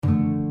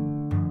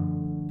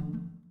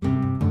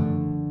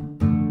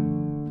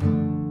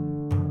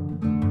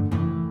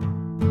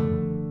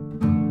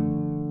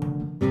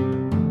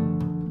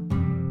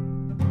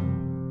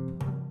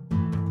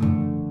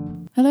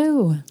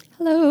Hello,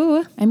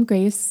 Hello. I'm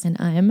Grace, And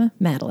I'm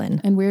Madeline.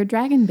 and we're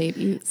Dragon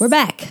Babies. We're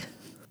back.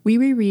 We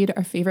reread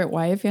our favorite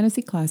YA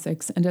fantasy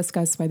classics and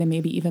discuss why they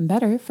may be even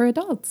better for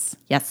adults.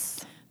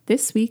 Yes.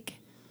 This week,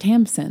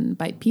 Tamsin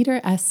by Peter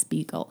S.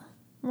 Spiegel.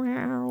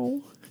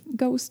 Meow.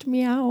 Ghost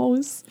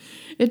meows.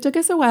 It took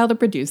us a while to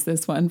produce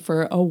this one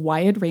for a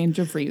wide range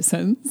of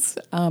reasons,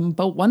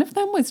 but one of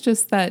them was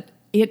just that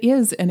it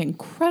is an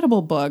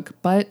incredible book,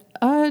 but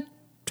a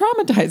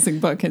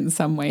traumatizing book in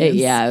some ways.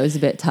 It was a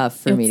bit tough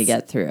for me to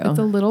get through. It's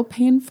a little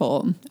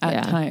painful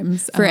at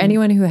times. For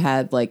anyone who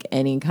had like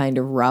any kind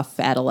of rough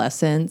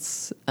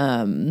adolescence,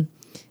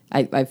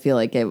 I feel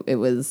like it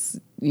was,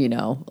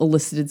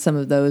 elicited some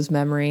of those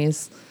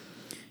memories.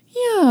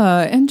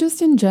 Yeah, and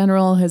just in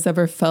general has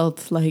ever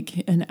felt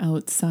like an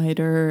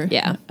outsider.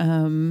 Yeah.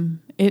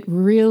 It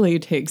really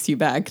takes you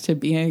back to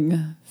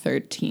being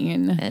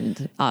 13.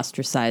 And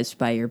ostracized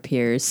by your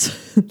peers.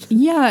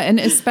 Yeah, and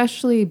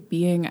especially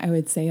being, I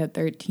would say, a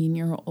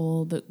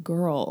 13-year-old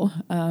girl.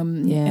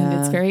 And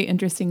it's very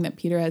interesting that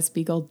Peter S.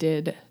 Spiegel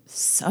did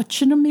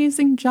such an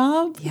amazing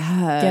job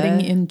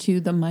getting into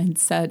the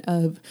mindset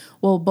of,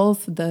 well,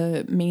 both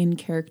the main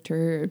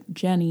character,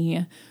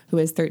 Jenny, who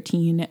is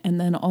 13, and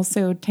then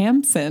also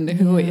Tamsin,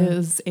 who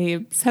is a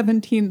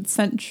 17th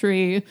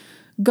century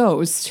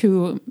ghost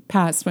who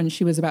passed when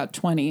she was about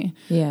 20.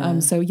 Yeah.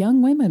 So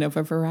young women of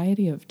a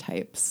variety of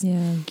types.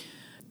 Yeah.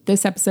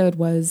 This episode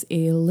was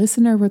a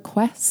listener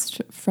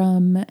request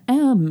from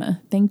M.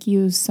 Thank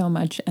you so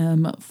much,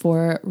 M,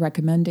 for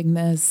recommending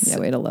this. Yeah,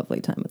 we had a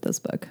lovely time with this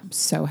book. I'm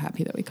so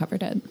happy that we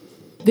covered it.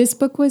 This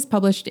book was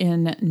published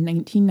in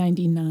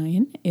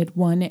 1999. It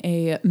won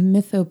a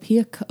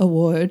Mythopoeic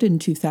Award in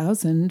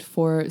 2000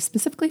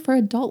 specifically for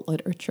adult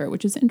literature,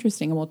 which is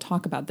interesting, and we'll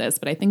talk about this,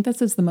 but I think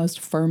this is the most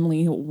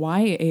firmly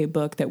YA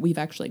book that we've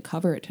actually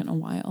covered in a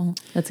while.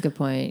 That's a good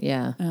point,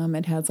 yeah.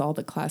 It has all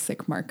the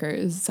classic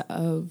markers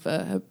of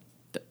the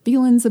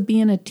feelings of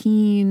being a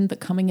teen, the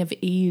coming of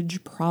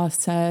age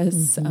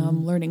process,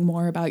 learning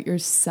more about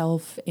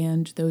yourself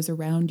and those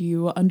around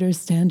you,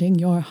 understanding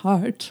your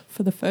heart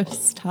for the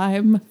first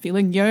time,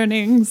 feeling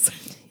yearnings.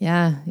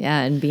 Yeah,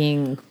 and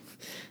being,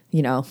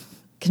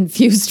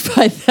 confused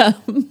by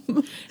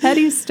them.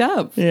 Heady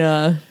stuff.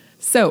 Yeah.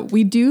 So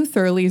we do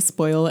thoroughly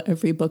spoil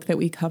every book that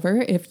we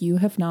cover. If you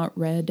have not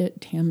read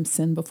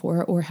Tamsin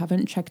before or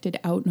haven't checked it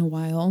out in a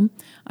while,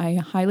 I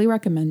highly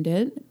recommend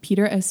it.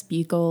 Peter S.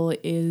 Spiegel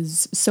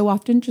is so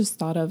often just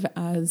thought of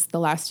as the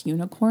last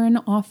unicorn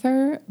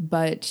author,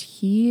 but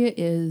he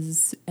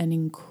is an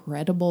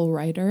incredible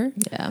writer.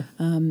 Yeah.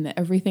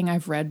 Everything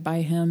I've read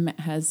by him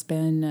has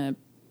been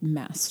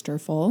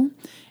masterful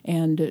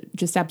and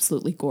just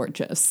absolutely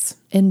gorgeous.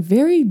 And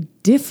very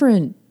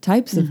different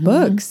types of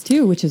books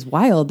too, which is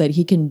wild that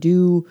he can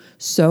do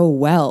so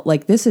well.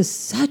 Like this is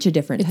such a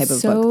different type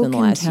of book than The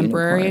Last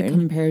contemporary Unicorn.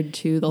 compared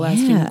to The Last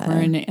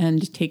Unicorn,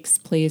 and takes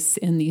place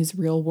in these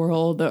real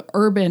world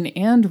urban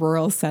and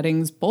rural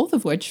settings, both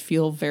of which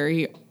feel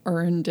very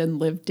earned and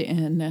lived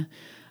in.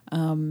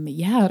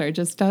 They're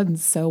just done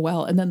so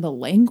well. And then the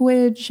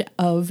language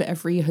of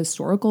every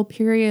historical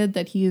period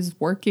that he's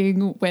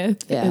working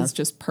with is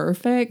just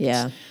perfect.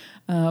 Yeah.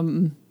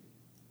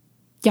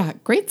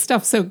 Great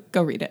stuff. So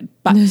go read it.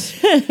 But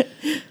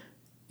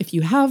if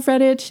you have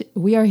read it,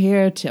 we are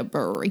here to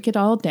break it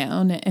all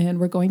down. And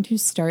we're going to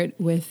start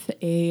with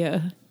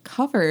a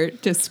cover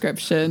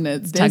description.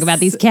 Talk about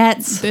these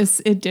cats.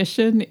 This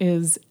edition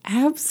is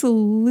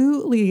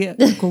absolutely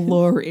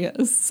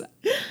glorious.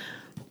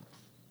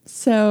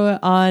 So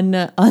on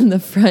the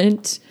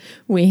front,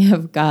 we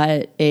have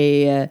got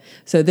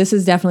so this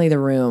is definitely the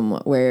room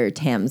where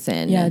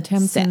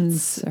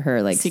Tamsin's sits,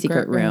 her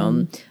secret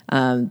room.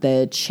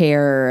 The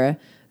chair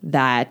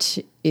that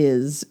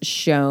is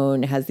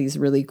shown has these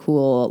really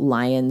cool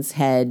lion's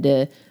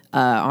head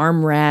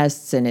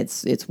armrests, and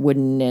it's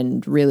wooden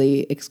and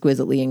really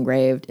exquisitely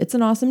engraved. It's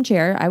an awesome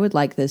chair. I would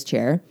like this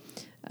chair.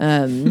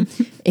 And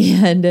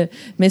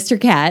Mr.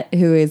 Cat,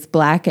 who is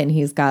black and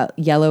he's got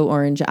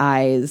yellow-orange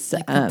eyes.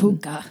 Like the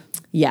puka.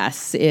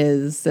 Yes,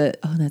 is...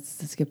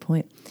 that's a good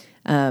point.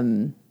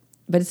 But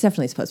it's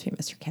definitely supposed to be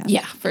Mr. Cat.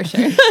 Yeah, for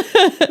sure.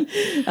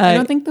 I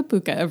don't think the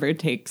puka ever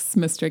takes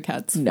Mr.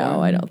 Cat's form.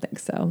 No, I don't think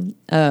so.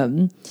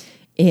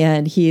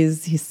 And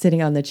he's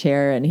sitting on the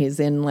chair and he's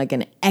in like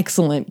an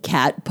excellent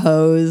cat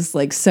pose,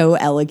 like so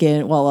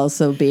elegant while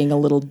also being a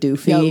little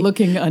doofy. Yeah,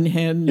 looking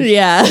unhinged.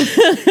 Yeah.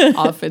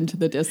 Off into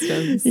the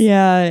distance.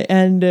 Yeah,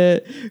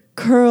 and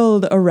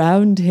curled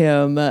around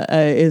him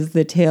is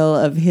the tail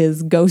of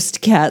his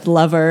ghost cat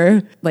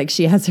lover. Like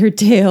she has her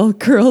tail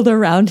curled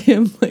around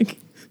him like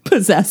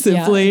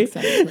possessively.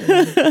 Yeah,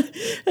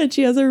 exactly. And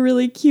she has a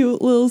really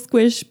cute little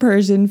squish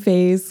Persian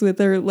face with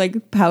her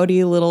like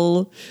pouty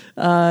little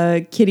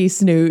kitty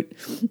snoot,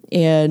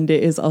 and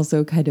is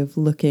also kind of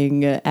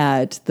looking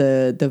at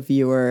the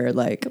viewer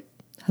like,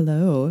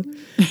 hello.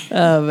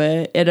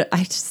 And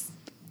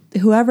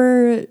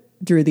whoever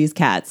drew these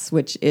cats,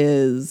 which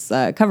is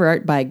cover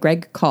art by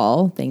Greg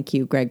Call. Thank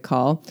you, Greg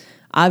Call.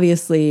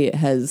 Obviously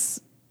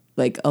has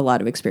like a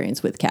lot of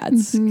experience with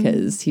cats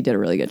because he did a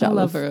really good job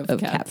of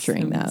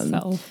capturing them.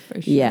 Sure.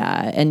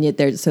 Yeah. And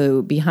yet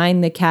so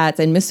behind the cats,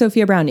 and Miss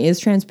Sophia Brown is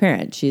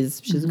transparent.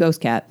 She's a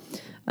ghost cat.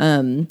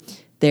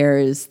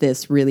 There's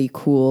this really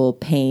cool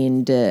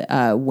paned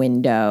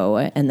window,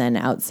 and then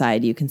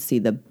outside you can see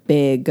the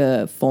big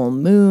full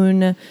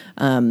moon,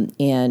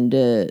 and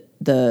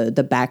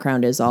the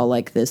background is all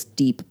like this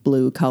deep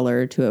blue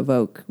color to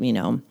evoke,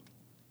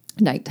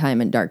 nighttime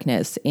and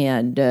darkness,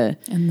 and the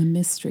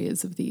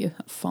mysteries of the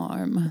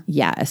farm.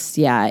 Yes,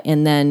 yeah.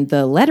 And then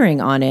the lettering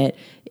on it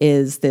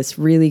is this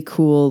really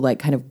cool, like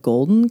kind of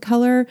golden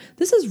color.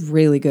 This is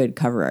really good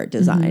cover art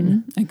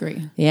design.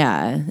 Agree.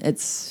 Yeah,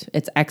 it's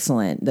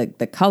excellent.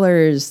 The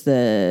colors,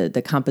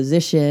 the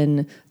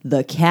composition,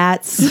 the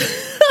cats.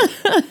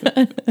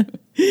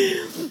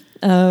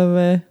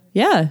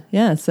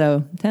 Yeah.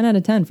 So 10 out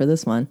of 10 for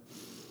this one.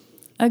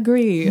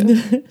 Agree.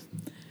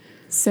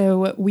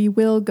 So we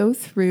will go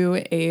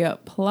through a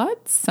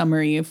plot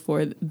summary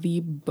for the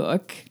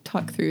book,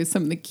 talk through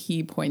some of the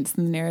key points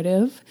in the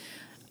narrative.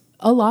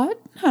 A lot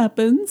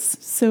happens,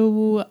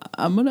 so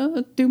I'm going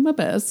to do my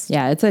best.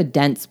 Yeah, it's a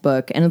dense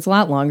book, and it's a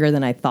lot longer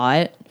than I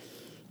thought.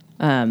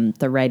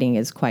 The writing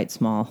is quite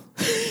small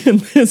in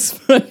this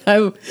book.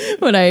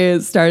 When I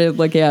started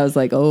looking, I was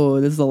like,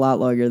 oh, this is a lot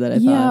longer than I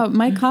thought. Yeah,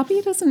 my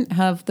copy doesn't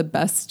have the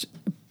best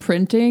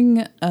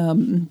printing.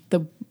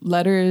 The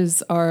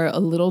letters are a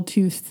little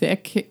too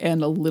thick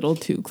and a little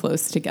too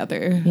close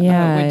together,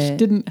 which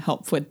didn't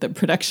help with the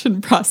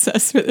production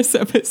process for this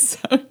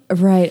episode.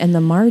 Right, and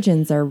the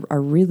margins are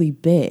really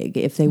big.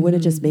 If they would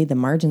have just made the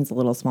margins a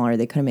little smaller,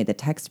 they could have made the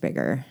text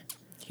bigger.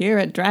 Here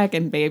at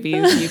Dragon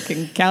Babies, you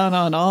can count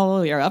on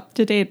all your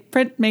up-to-date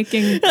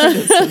printmaking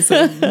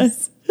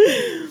criticisms.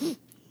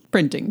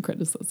 Printing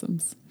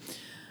criticisms.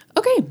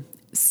 Okay.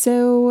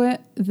 So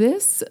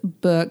this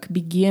book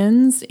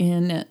begins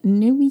in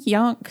New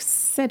York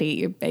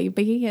City,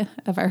 baby.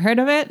 Ever heard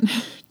of it?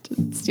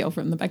 To steal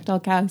from the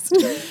Bechdel cast.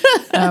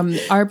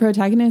 Our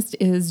protagonist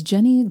is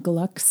Jenny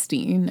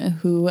Gluckstein,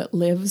 who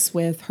lives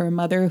with her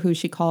mother, who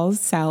she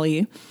calls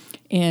Sally,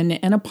 in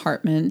an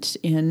apartment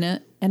in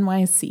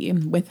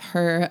NYC with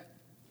her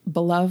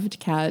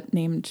beloved cat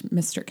named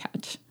Mr.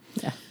 Cat.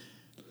 Yeah.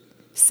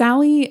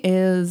 Sally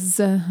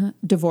is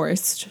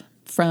divorced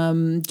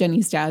from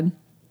Jenny's dad.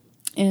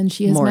 And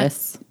she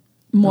has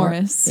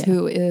Morris,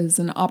 who is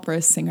an opera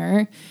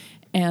singer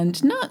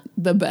and not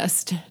the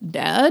best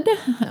dad.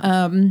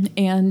 No.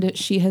 And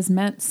she has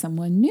met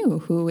someone new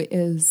who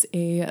is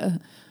a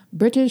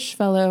British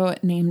fellow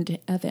named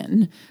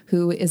Evan,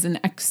 who is an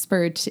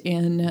expert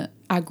in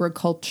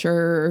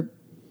agriculture,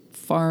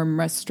 farm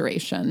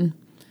restoration.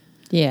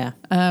 Yeah.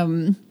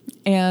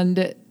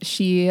 And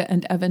she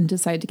and Evan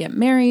decide to get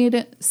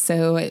married,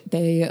 so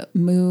they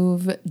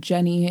move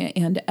Jenny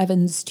and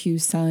Evan's two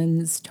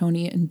sons,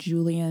 Tony and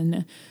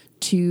Julian,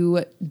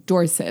 to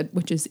Dorset,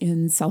 which is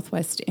in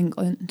southwest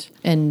England.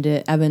 And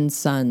Evan's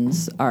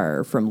sons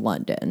are from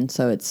London,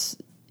 so it's,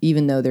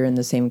 even though they're in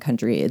the same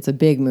country, it's a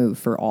big move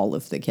for all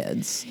of the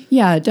kids.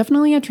 Yeah,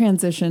 definitely a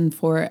transition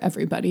for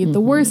everybody. The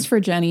worst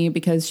for Jenny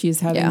because she's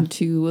having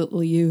to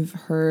leave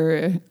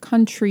her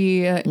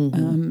country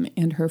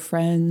and her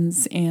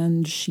friends,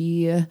 and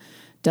she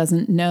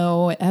doesn't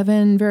know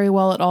Evan very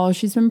well at all.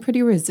 She's been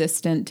pretty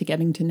resistant to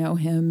getting to know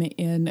him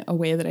in a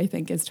way that I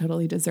think is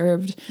totally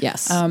deserved.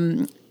 Yes.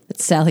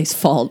 It's Sally's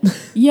fault.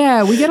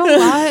 Yeah, we get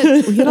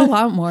a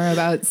lot more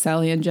about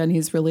Sally and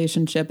Jenny's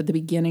relationship at the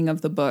beginning of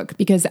the book,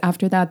 because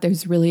after that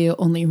there's really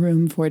only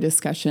room for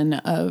discussion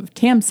of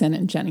Tamsin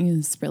and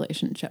Jenny's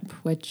relationship,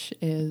 which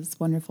is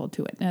wonderful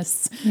to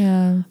witness.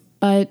 Yeah.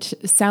 But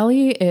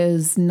Sally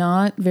is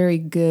not very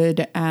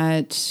good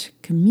at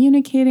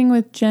communicating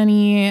with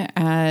Jenny,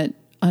 at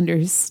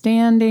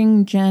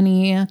understanding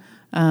Jenny,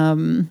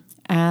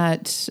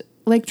 at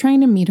like trying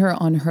to meet her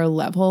on her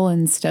level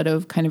instead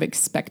of kind of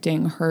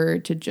expecting her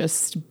to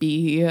just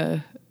be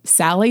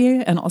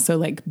Sally and also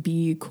like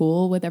be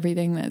cool with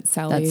everything that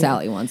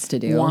Sally wants to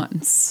do.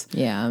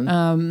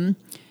 Yeah.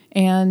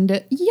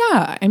 And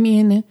yeah, I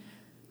mean,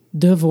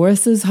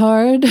 divorce is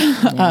hard.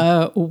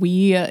 Yeah.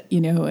 We,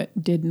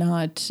 did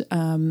not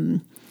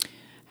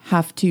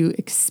have to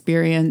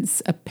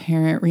experience a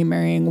parent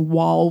remarrying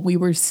while we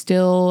were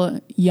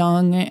still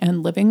young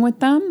and living with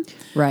them.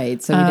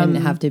 Right. So we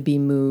didn't have to be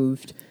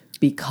moved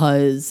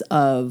because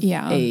of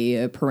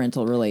a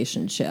parental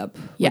relationship,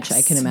 which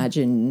I can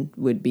imagine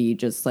would be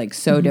just like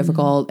so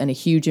difficult and a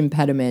huge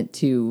impediment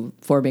to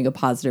forming a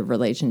positive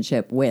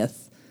relationship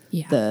with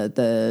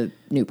the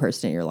new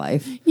person in your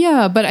life.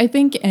 Yeah, but I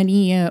think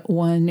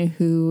anyone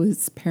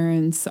whose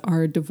parents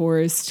are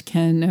divorced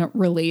can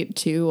relate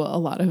to a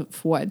lot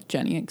of what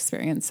Jenny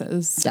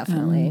experiences.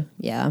 Definitely,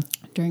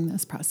 during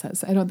this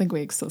process. I don't think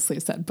we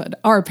explicitly said, but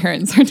our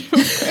parents are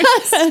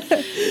divorced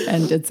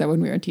and did so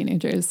when we were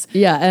teenagers.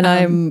 Yeah, and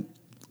I'm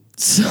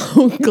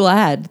so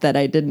glad that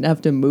I didn't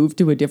have to move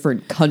to a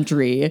different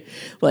country,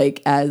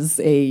 like as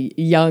a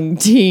young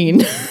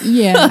teen.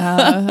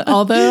 Yeah,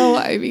 although,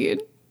 I mean,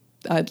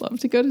 I'd love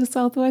to go to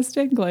Southwest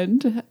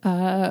England.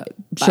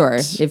 Sure,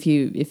 if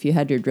you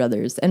had your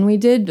druthers. And we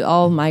did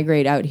all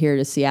migrate out here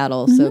to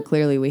Seattle, so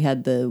clearly we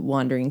had the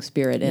wandering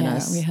spirit in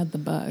us. Yeah, we had the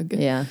bug.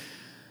 Yeah.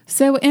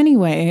 So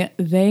anyway,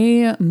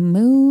 they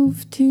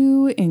moved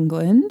to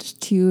England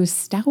to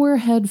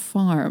Stourhead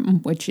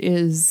Farm, which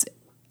is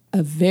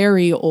a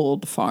very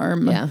old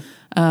farm. Yeah.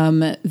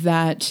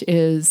 That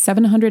is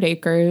 700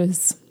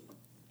 acres.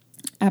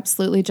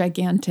 Absolutely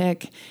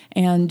gigantic.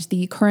 And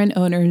the current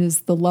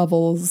owners, the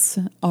Lovels,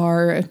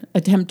 are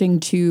attempting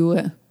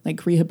to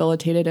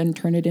rehabilitate it and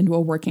turn it into a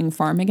working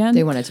farm again.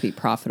 They want it to be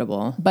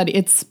profitable. But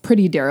it's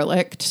pretty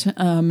derelict.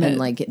 And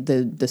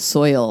the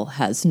soil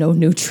has no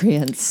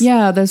nutrients.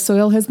 Yeah, the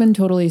soil has been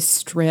totally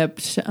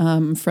stripped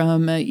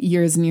from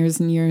years and years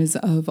and years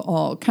of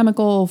all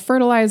chemical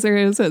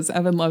fertilizers, as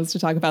Evan loves to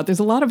talk about. There's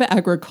a lot of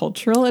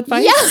agricultural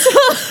advice in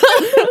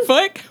the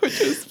book, which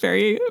is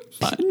very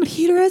fun.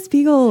 Peter S.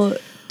 Beagle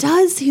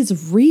does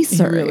his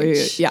research. Really,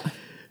 yeah.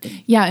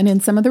 Yeah, and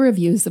in some of the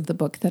reviews of the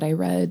book that I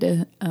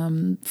read,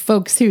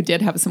 folks who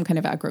did have some kind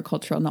of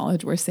agricultural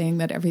knowledge were saying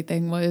that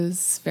everything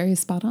was very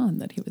spot on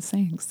that he was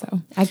saying.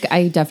 So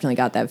I definitely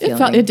got that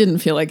feeling. It didn't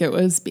feel like it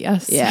was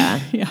BS.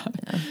 Yeah. Yeah.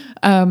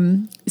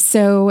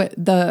 So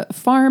the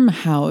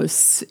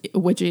farmhouse,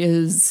 which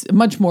is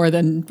much more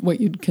than what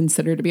you'd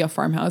consider to be a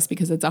farmhouse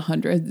because it's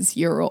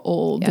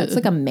 100-year-old. Yeah, it's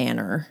like a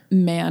manor.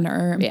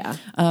 Yeah.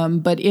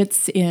 But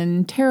it's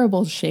in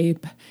terrible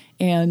shape.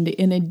 And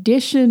in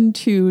addition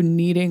to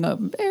needing a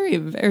very,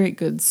 very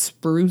good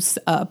spruce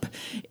up,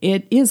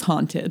 it is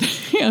haunted.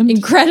 And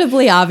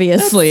incredibly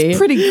obviously. That's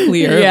pretty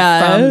clear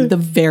from the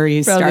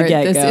very start.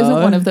 This isn't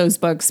one of those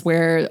books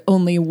where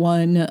only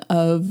one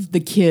of the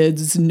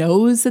kids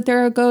knows that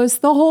there are ghosts.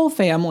 The whole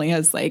family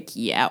is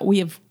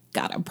we've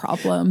got a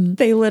problem.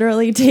 They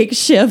literally take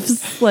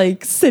shifts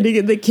sitting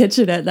in the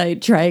kitchen at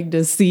night trying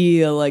to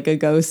see a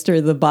ghost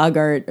or the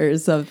boggart or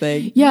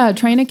something. Yeah,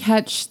 trying to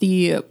catch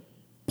the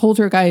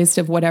poltergeist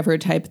of whatever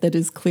type that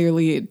is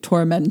clearly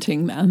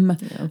tormenting them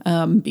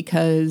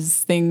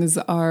because things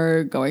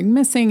are going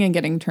missing and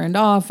getting turned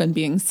off and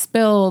being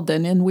spilled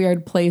and in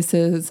weird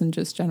places and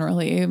just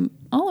generally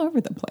all over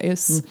the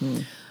place. Mm-hmm.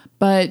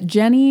 But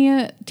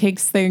Jenny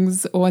takes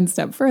things one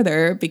step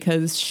further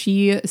because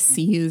she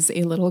sees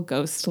a little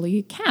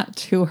ghostly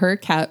cat who her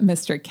cat,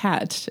 Mr.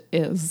 Cat,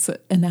 is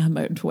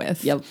enamored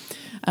with. Yep.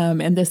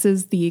 And this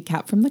is the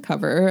cat from the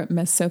cover,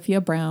 Miss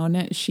Sophia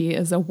Brown. She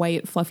is a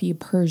white, fluffy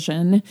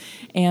Persian.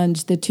 And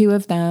the two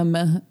of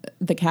them,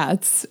 the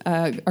cats,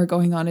 are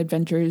going on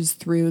adventures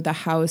through the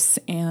house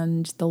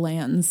and the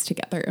lands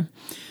together.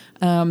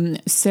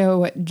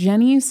 So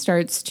Jenny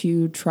starts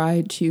to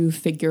try to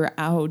figure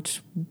out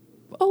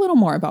a little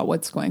more about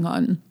what's going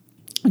on.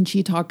 And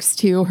she talks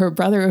to her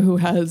brother,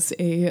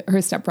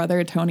 her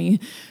stepbrother, Tony,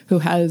 who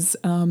has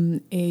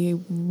a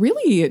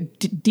really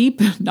deep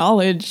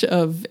knowledge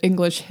of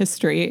English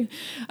history.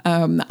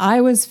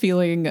 I was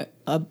feeling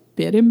a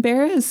bit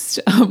embarrassed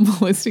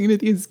listening to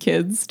these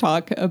kids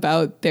talk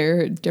about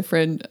their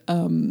different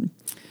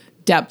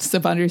depths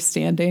of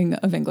understanding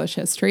of English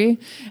history.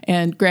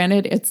 And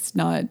granted, it's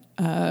not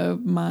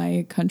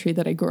my country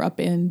that I grew up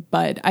in,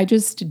 but I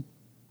just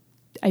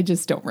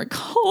don't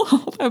recall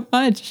all that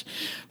much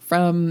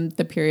from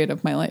the period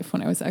of my life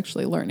when I was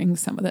actually learning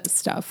some of this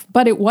stuff.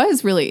 But it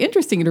was really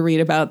interesting to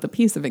read about the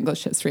piece of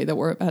English history that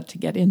we're about to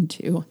get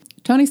into.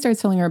 Tony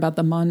starts telling her about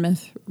the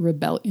Monmouth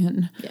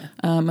Rebellion,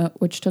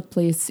 which took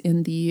place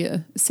in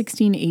the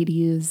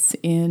 1680s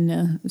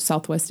in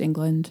southwest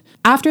England.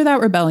 After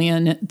that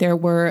rebellion, there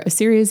were a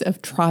series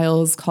of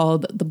trials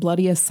called the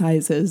Bloody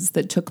Assizes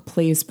that took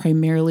place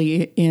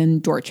primarily in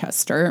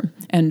Dorchester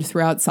and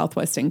throughout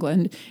southwest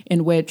England,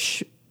 in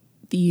which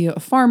the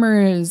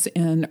farmers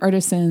and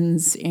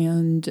artisans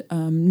and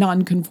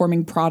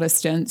non-conforming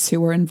Protestants who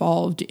were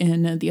involved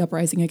in the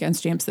uprising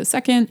against James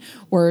II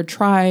were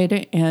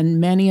tried,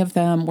 and many of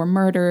them were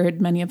murdered.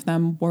 Many of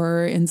them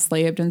were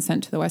enslaved and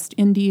sent to the West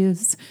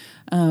Indies.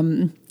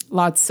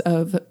 Lots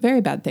of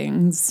very bad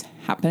things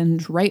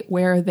happened right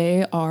where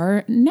they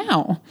are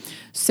now.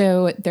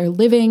 So they're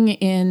living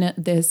in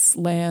this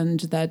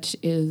land that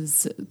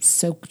is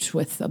soaked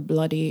with a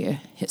bloody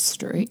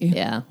history.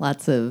 Yeah,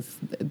 lots of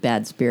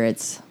bad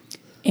spirits.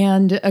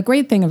 And a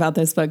great thing about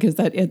this book is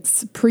that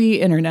it's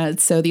pre-internet,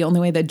 so the only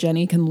way that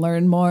Jenny can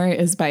learn more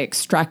is by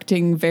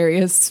extracting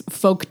various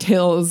folk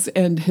tales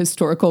and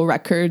historical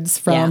records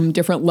from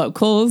different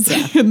locals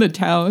in the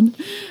town,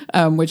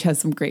 which has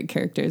some great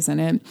characters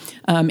in it,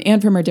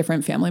 and from her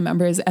different family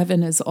members.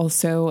 Evan is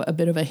also a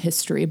bit of a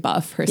history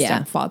buff, her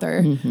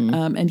stepfather,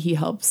 and he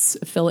helps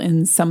fill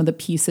in some of the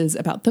pieces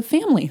about the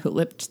family who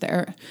lived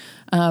there.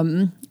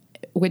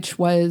 Which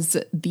was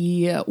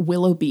the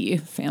Willoughby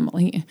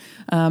family.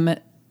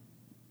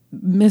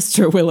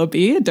 Mr.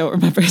 Willoughby, I don't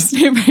remember his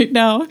name right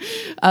now,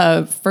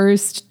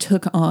 first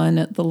took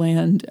on the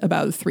land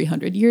about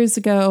 300 years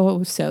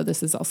ago. So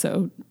this is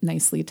also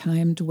nicely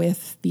timed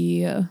with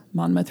the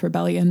Monmouth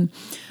Rebellion,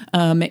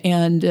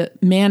 and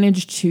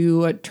managed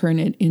to turn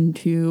it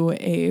into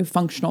a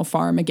functional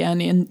farm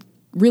again in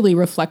really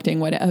reflecting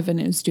what Evan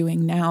is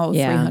doing now,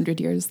 300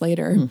 years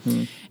later,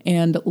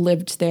 and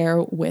lived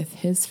there with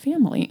his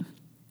family.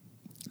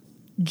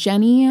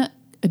 Jenny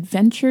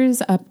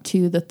adventures up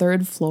to the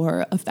 3rd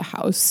floor of the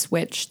house,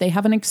 which they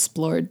haven't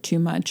explored too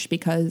much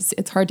because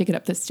it's hard to get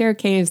up the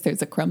staircase.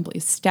 There's a crumbly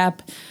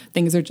step.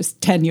 Things are just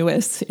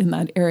tenuous in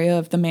that area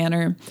of the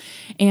manor.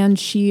 And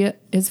she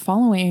is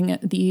following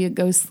the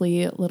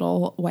ghostly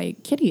little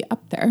white kitty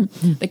up there.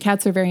 The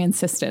cats are very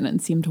insistent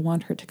and seem to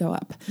want her to go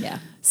up. Yeah.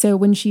 So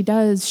when she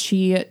does,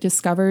 she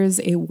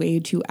discovers a way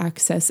to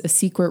access a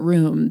secret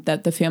room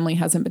that the family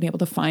hasn't been able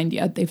to find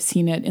yet. They've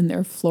seen it in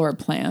their floor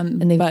plan.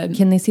 And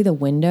can they see the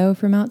window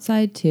from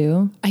outside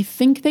too? I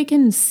think they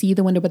can see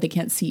the window, but they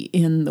can't see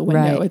in the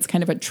window. Right. It's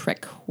kind of a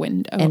trick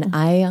window. And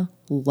I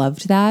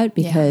loved that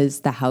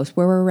because the house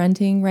where we're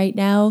renting right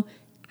now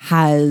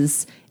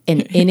has an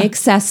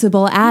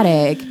inaccessible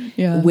attic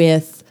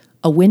with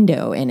a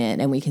window in it,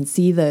 and we can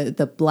see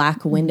the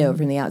black window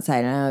from the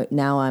outside.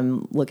 Now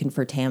I'm looking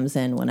for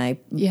Tamsin when I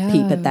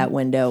peep at that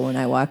window when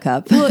I walk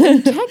up. Well,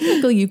 and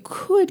technically you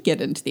could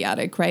get into the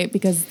attic, right?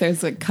 Because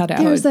there's a cutout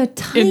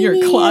in your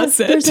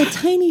closet. There's a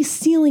tiny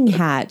ceiling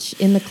hatch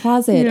in the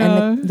closet,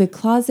 and the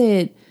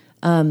closet,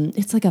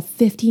 it's like a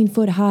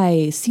 15-foot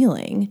high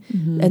ceiling,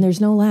 and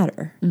there's no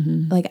ladder.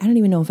 Like, I don't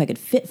even know if I could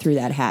fit through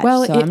that hatch.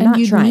 Well, so I'm not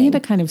trying. You need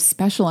a kind of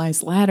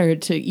specialized ladder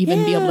to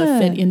even be able to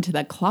fit into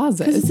that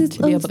closet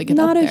to be able to get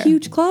up there. Not a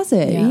huge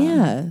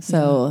closet.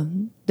 So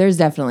there's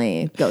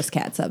definitely ghost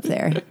cats up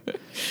there.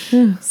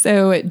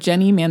 So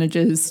Jenny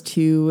manages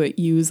to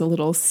use a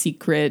little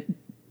secret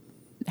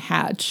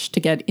hatch to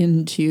get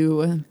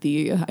into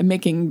the... I'm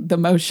making the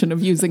motion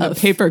of using a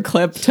paper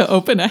clip to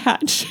open a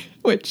hatch,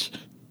 which...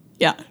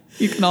 Yeah,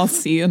 you can all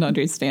see and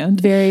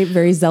understand. Very,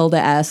 very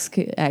Zelda-esque,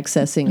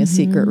 accessing a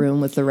secret room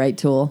with the right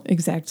tool.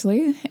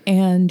 Exactly.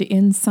 And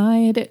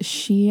inside,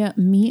 she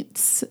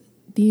meets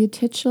the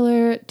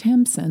titular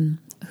Tamsin,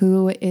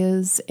 who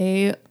is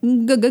a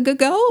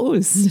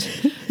ghost.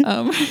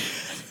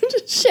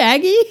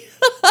 Shaggy.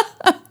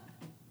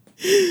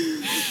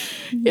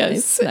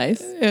 Yes.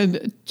 Nice.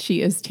 And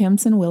she is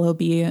Tamsin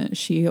Willoughby.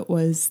 She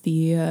was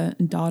the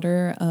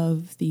daughter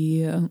of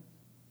the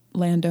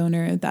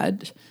landowner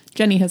that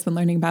Jenny has been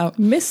learning about.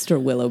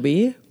 Mr.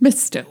 Willoughby.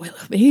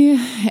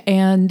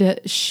 And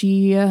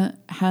she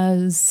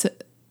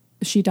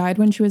died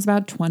when she was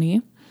about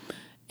 20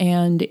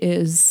 and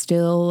is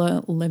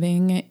still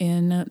living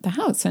in the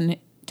house, and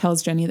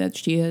tells Jenny that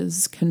she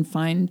is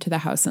confined to the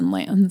house and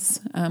lands,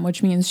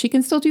 which means she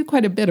can still do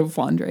quite a bit of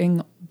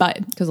wandering,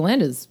 but... Because the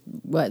land is,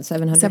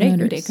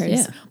 700 acres?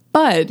 Yeah.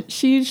 But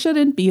she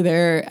shouldn't be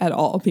there at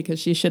all because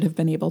she should have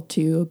been able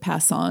to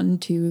pass on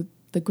to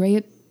the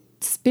great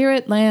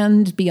spirit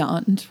land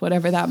beyond,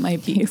 whatever that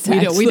might be.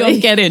 Exactly. We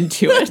don't get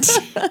into it.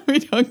 We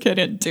don't get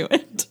into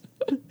it.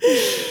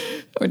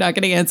 We're not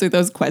going to answer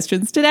those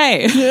questions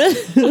today.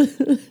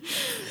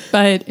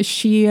 But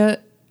she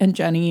and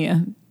Jenny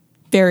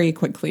very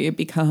quickly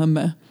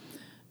become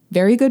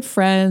very good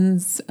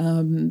friends.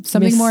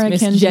 Something more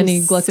akin to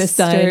Jenny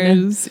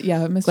Gluckstein.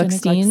 Yeah, Miss Jenny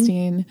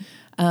Gluckstein.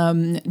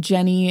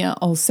 Jenny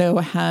also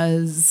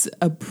has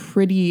a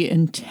pretty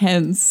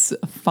intense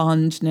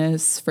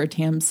fondness for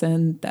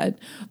Tamsin that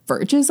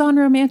verges on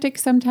romantic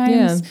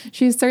sometimes. Yeah.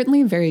 She's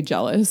certainly very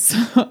jealous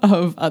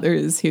of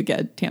others who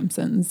get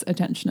Tamsin's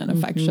attention and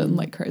affection,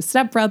 like her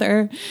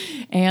stepbrother,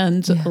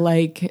 and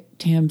like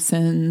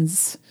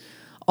Tamsin's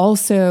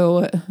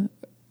also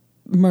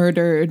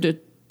murdered,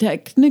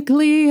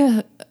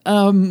 technically,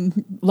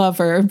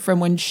 lover from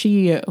when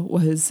she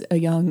was a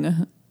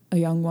young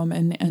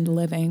woman and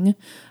living.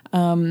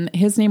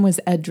 His name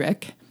was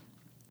Edric.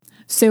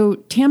 So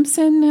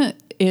Tamsin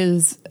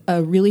is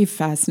a really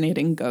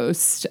fascinating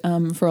ghost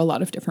for a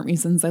lot of different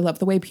reasons. I love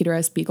the way Peter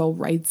S. Beagle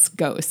writes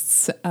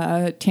ghosts.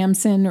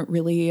 Tamsin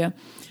really,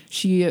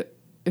 she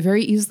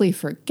very easily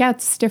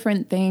forgets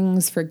different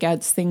things,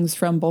 forgets things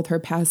from both her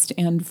past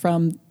and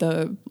from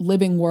the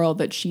living world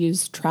that she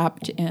is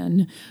trapped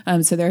in.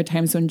 So there are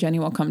times when Jenny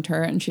will come to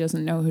her and she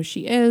doesn't know who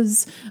she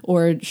is,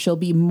 or she'll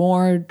be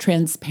more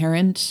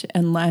transparent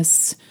and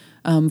less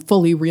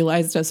fully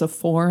realized as a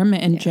form.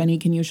 And Jenny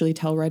can usually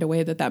tell right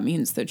away that that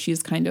means that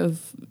she's kind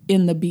of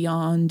in the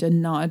beyond and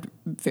not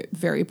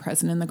very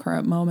present in the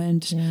current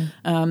moment.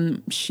 Yeah.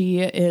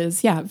 She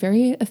is,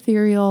 very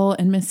ethereal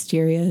and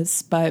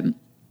mysterious, but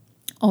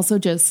also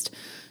just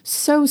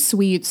so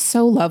sweet,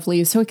 so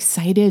lovely, so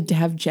excited to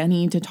have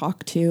Jenny to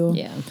talk to.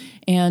 Yeah.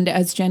 And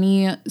as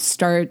Jenny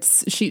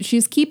starts,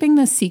 she's keeping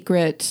the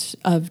secret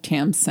of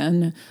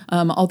Tamsin,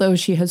 although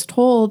she has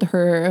told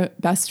her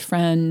best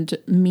friend,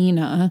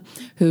 Mina,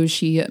 who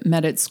she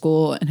met at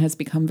school and has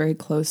become very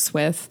close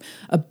with,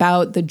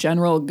 about the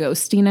general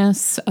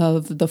ghostiness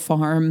of the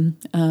farm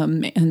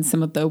and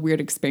some of the weird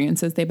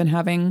experiences they've been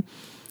having.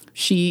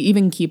 She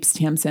even keeps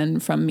Tamsin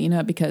from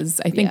Mina because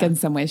I think in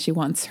some ways she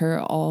wants her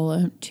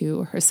all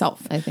to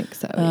herself. I think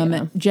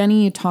so.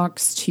 Jenny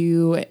talks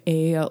to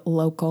a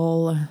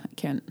local, I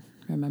can't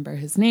remember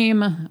his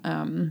name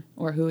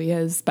or who he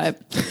is,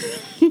 but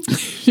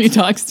She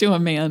talks to a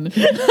man.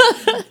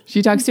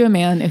 She talks to a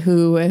man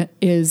who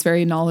is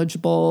very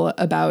knowledgeable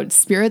about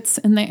spirits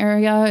in the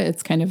area.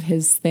 It's kind of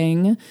his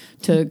thing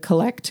to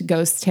collect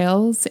ghost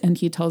tales. And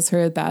he tells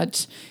her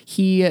that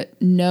he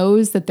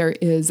knows that there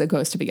is a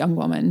ghost of a young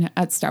woman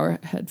at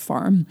Stourhead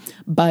Farm,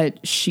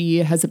 but she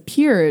has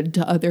appeared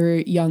to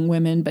other young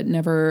women, but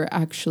never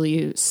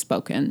actually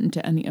spoken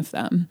to any of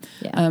them.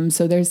 Yeah.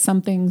 So there's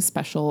something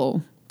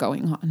special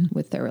going on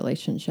with their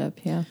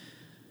relationship. Yeah.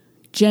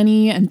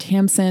 Jenny and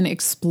Tamsin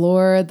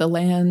explore the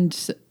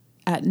land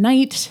at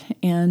night,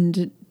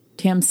 and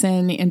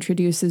Tamsin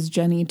introduces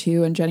Jenny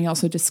to, and Jenny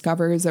also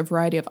discovers a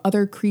variety of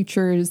other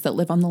creatures that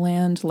live on the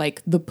land,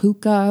 like the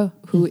Puka,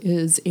 who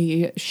is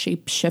a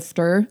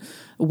shapeshifter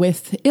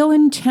with ill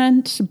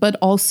intent, but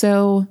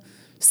also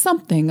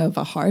something of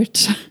a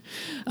heart.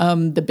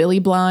 The Billy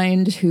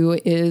Blind, who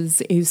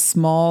is a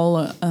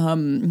small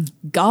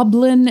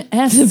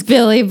goblin-esque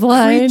Billy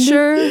Blind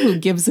creature who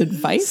gives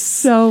advice.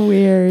 So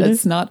weird.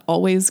 That's not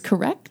always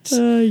correct.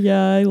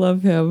 Yeah, I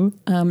love him.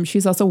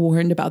 She's also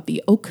warned about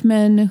the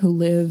Oakmen, who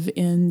live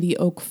in the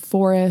oak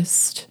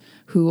forest,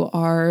 who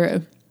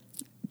are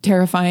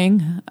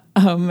terrifying.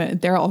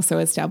 They're also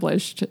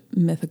established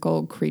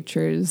mythical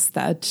creatures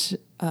that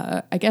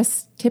I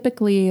guess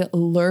typically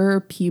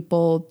lure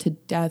people to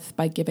death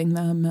by giving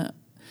them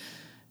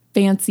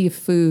fancy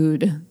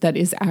food that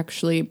is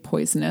actually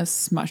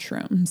poisonous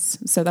mushrooms.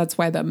 So that's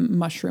why the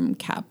mushroom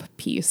cap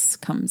piece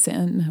comes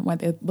in, why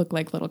they look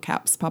like little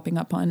caps popping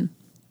up on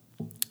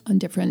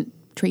different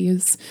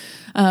trees.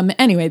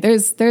 Anyway,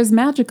 there's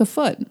magic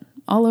afoot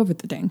all over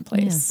the dang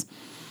place. Yeah.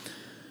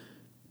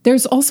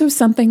 There's also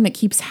something that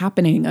keeps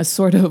happening, a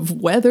sort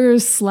of weather /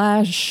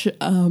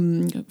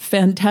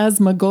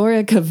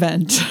 phantasmagoric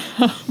event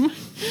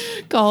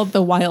called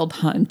the Wild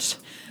Hunt,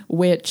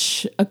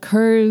 which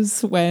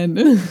occurs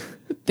when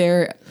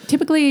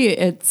typically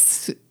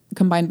it's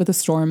combined with a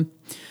storm.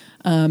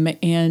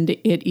 And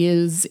it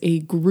is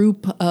a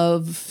group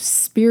of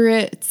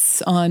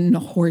spirits on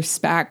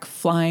horseback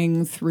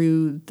flying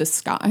through the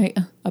sky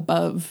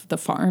above the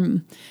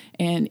farm.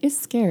 And it's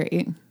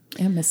scary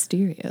and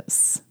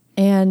mysterious.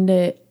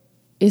 And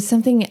is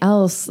something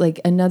else, like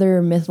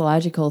another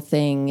mythological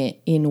thing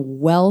in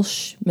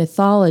Welsh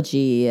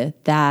mythology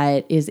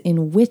that is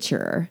in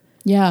Witcher.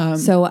 Yeah.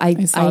 So I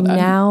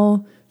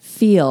now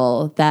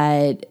feel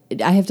that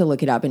I have to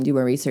look it up and do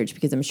more research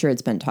because I'm sure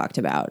it's been talked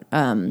about.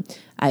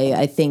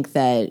 I think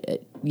that,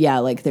 yeah,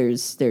 like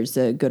there's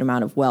a good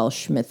amount of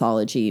Welsh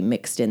mythology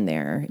mixed in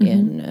there.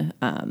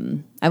 Mm-hmm.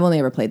 I've only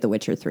ever played The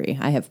Witcher 3.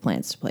 I have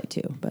plans to play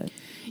 2, but...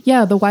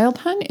 Yeah, the Wild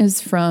Hunt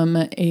is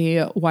from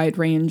a wide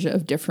range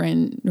of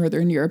different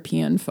Northern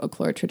European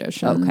folklore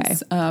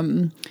traditions.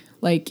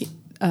 Okay.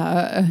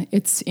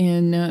 It's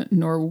in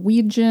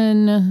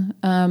Norwegian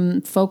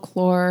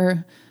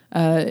folklore.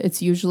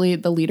 It's usually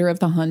the leader of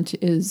the hunt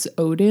is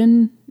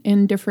Odin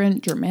in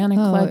different Germanic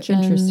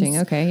legends. Interesting.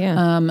 Okay,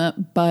 yeah.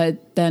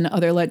 But then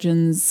other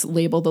legends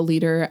label the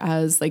leader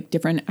as like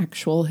different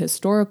actual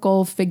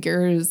historical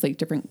figures, like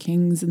different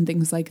kings and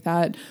things like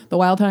that. The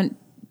Wild Hunt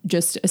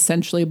just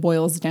essentially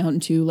boils down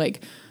to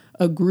like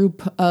a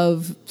group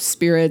of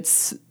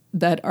spirits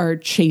that are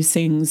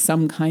chasing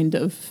some kind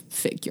of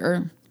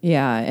figure.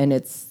 Yeah, and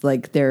it's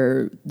like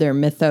their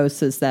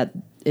mythos is that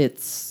it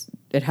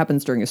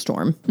happens during a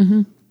storm.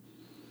 Mm-hmm.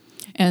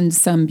 And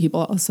some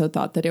people also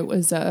thought that it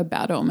was a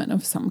bad omen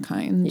of some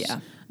kind. Yeah.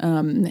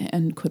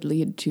 And could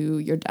lead to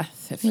your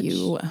death if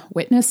you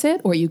witness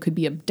it, or you could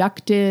be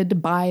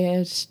abducted by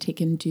it,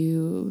 taken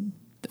to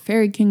the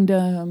fairy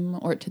kingdom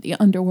or to the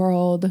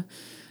underworld.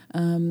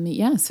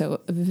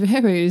 So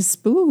very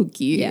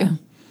spooky. Yeah.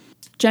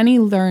 Jenny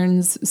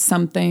learns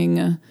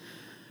something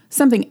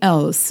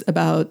else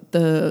about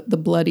the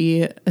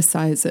bloody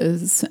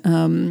assizes,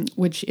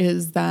 which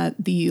is that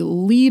the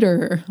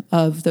leader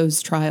of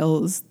those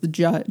trials, the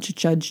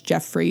Judge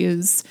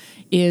Jeffries,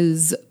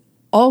 is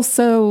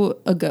also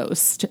a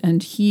ghost,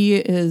 and he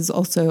is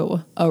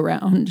also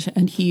around,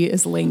 and he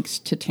is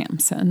linked to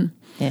Tamsin.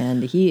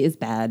 And he is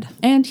bad.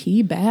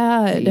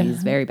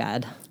 He's very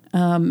bad.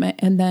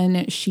 And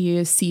then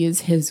she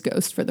sees his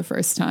ghost for the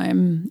first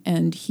time,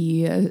 and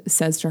he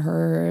says to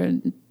her,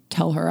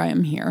 "Tell her I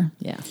am here."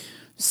 Yeah.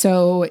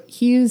 So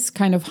he's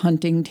kind of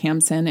hunting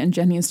Tamsin, and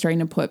Jenny is starting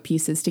to put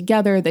pieces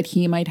together that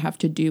he might have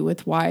to do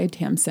with why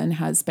Tamsin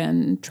has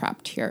been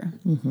trapped here.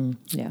 Mm-hmm.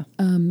 Yeah.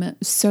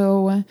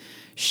 So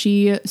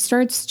she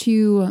starts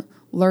to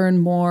learn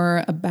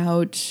more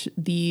about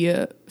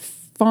the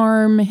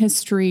farm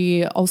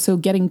history, also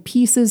getting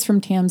pieces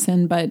from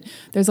Tamsin, but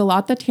there's a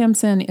lot that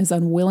Tamsin is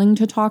unwilling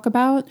to talk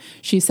about.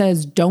 She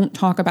says, don't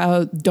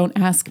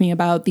ask me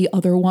about the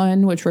other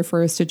one, which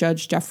refers to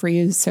Judge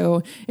Jeffries.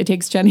 So it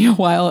takes Jenny a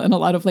while and a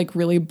lot of like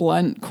really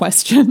blunt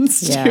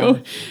questions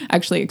to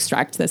actually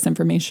extract this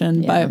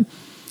information. Yeah. But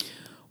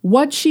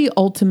what she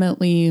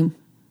ultimately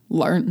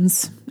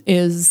learns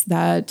is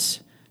that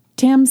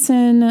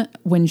Tamsin,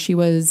 when she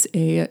was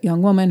a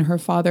young woman, her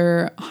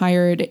father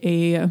hired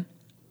a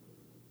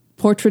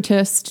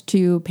portraitist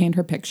to paint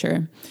her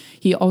picture.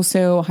 He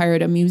also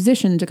hired a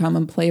musician to come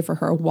and play for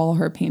her while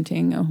her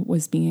painting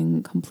was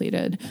being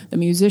completed. The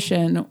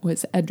musician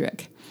was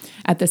Edric.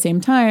 At the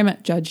same time,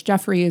 Judge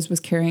Jeffreys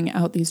was carrying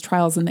out these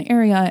trials in the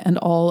area, and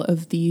all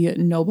of the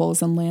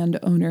nobles and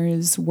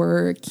landowners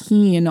were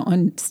keen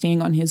on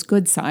staying on his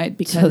good side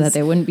so that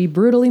they wouldn't be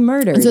brutally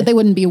murdered. So that they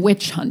wouldn't be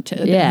witch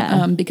hunted.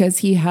 Yeah. Because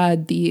he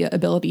had the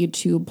ability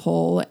to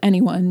pull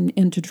anyone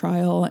into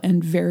trial,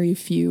 and very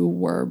few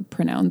were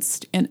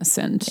pronounced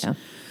innocent. Yeah.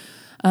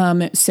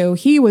 So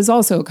he was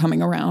also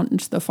coming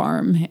around the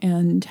farm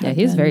and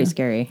he's very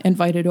scary.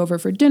 Invited over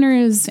for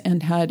dinners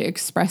and had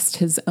expressed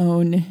his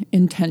own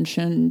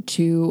intention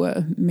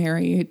to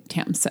marry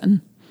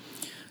Tamsin.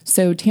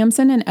 So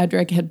Tamsin and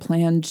Edric had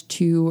planned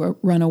to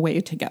run away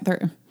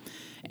together.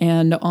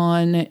 And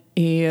on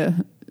a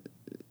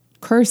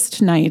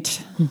cursed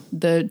night,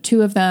 the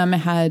two of them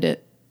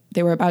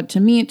they were about to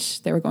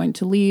meet, they were going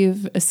to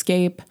leave,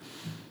 escape.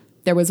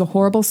 There was a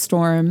horrible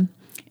storm.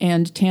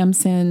 And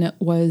Tamsin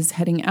was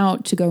heading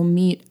out to go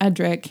meet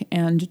Edric,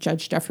 and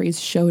Judge Jeffreys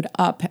showed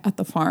up at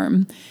the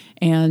farm.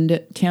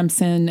 And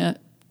Tamsin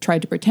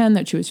tried to pretend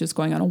that she was just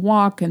going on a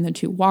walk, and the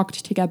two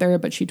walked together,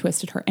 but she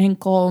twisted her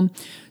ankle.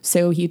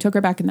 So he took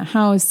her back in the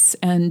house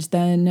and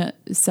then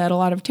said a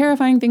lot of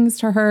terrifying things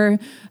to her,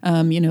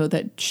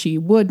 that she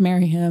would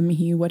marry him,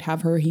 he would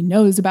have her, he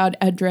knows about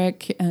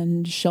Edric,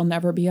 and she'll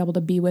never be able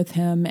to be with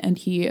him. And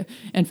he,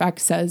 in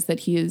fact, says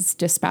that he is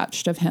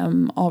dispatched of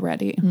him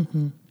already.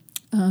 Mm-hmm.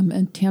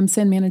 And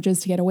Tamsin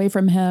manages to get away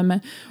from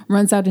him,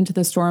 runs out into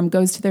the storm,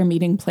 goes to their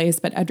meeting place,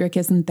 but Edric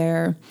isn't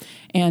there.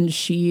 And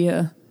she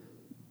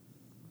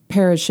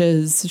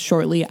perishes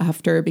shortly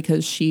after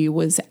because she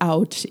was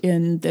out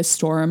in this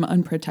storm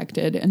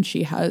unprotected, and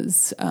she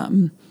has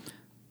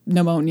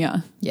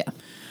pneumonia. Yeah.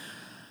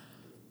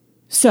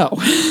 So,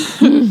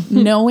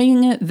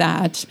 knowing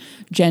that,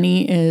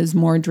 Jenny is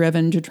more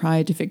driven to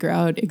try to figure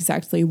out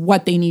exactly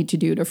what they need to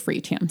do to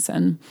free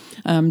Tamsin.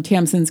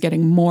 Tamsin's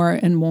getting more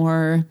and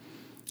more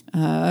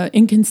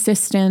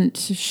inconsistent.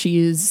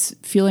 She's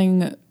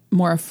feeling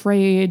more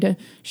afraid.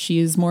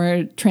 She's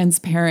more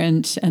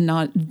transparent and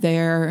not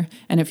there.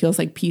 And it feels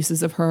like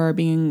pieces of her are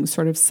being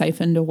sort of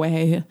siphoned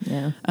away.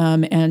 Yeah.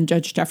 And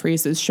Judge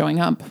Jeffreys is showing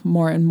up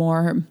more and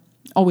more,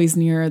 always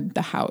near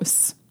the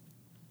house.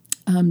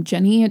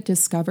 Jenny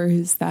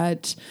discovers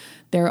that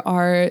there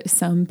are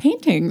some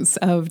paintings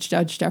of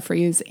Judge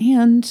Jeffreys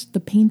and the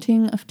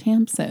painting of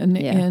Tamsin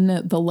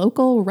in the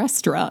local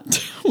restaurant,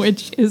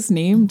 which is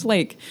named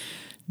like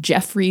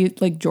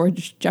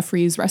George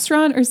Jeffreys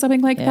restaurant or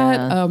something like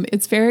that.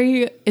 It's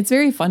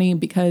very funny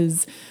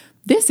because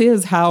this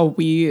is how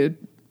we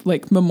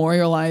like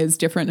memorialize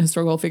different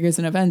historical figures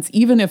and events,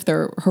 even if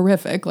they're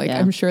horrific.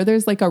 I'm sure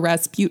there's like a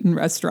Rasputin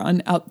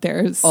restaurant out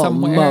there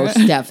somewhere. Oh,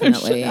 most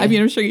definitely.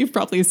 I'm sure you've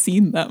probably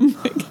seen them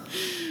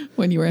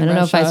when you were in Russia. I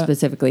don't know if I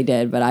specifically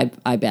did, but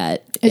I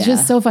bet. It's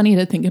just so funny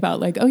to think about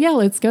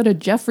let's go to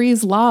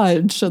Jeffreys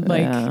Lodge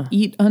and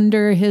eat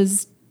under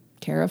his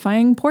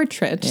terrifying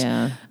portrait.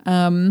 Yeah.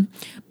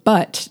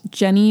 But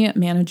Jenny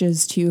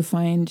manages to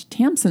find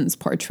Tamsin's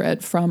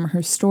portrait from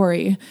her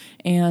story,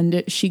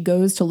 and she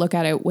goes to look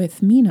at it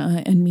with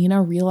Mina, and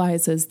Mina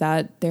realizes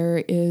that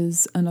there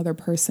is another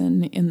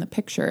person in the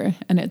picture,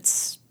 and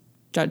it's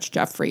Judge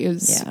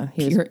Jeffreys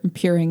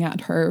peering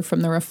at her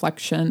from the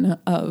reflection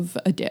of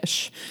a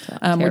dish,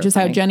 which is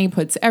how Jenny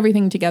puts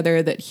everything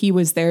together that he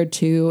was there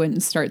too,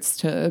 and starts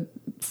to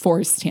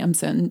force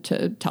Tamsin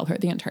to tell her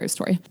the entire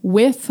story.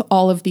 With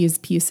all of these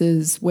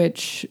pieces,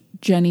 which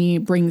Jenny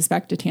brings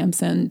back to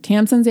Tamsin,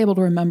 Tamsin's able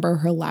to remember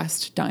her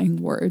last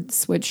dying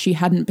words, which she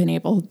hadn't been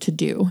able to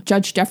do.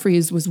 Judge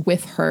Jeffreys was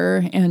with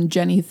her, and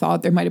Jenny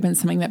thought there might have been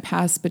something that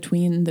passed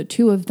between the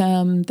two of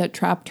them that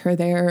trapped her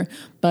there,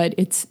 but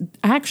it's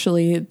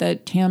actually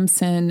that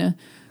Tamsin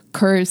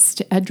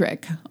cursed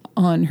Edric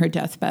on her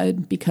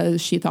deathbed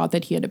because she thought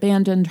that he had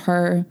abandoned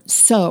her.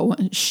 So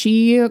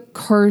she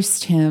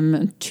cursed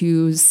him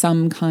to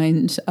some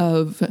kind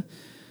of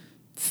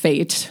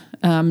fate,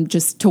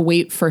 just to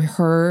wait for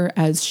her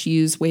as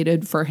she's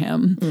waited for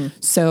him.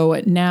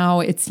 So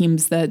now it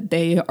seems that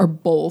they are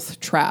both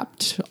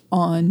trapped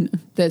on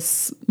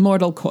this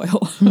mortal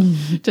coil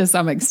to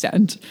some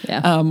extent,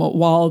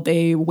 while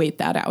they wait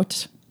that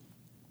out.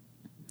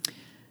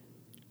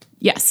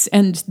 Yes,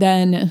 and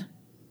then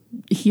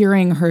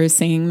hearing her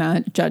saying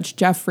that, Judge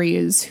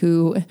Jeffreys,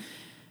 who,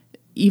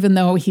 even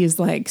though he's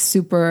like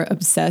super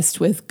obsessed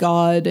with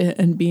God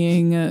and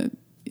being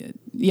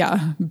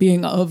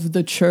of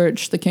the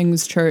church, the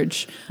King's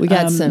Church. We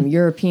got some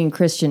European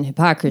Christian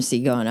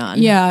hypocrisy going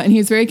on. Yeah, and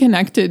he's very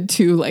connected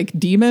to like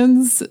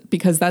demons,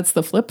 because that's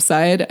the flip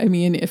side. I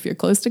mean, if you're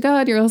close to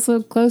God, you're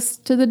also close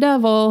to the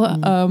devil.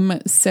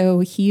 So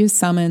he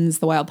summons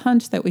the Wild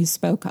Hunt that we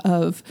spoke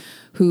of,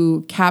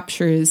 who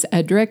captures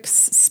Edric's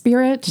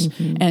spirit,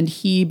 and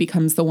he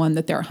becomes the one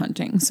that they're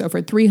hunting. So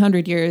for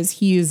 300 years,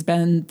 he's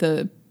been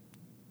the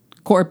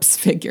corpse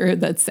figure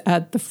that's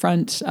at the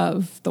front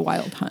of the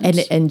Wild Hunt.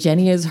 And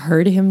Jenny has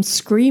heard him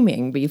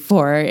screaming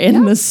before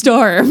in the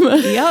storm.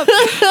 Yep.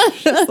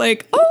 She's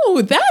like,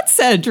 oh, that's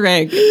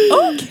Edric.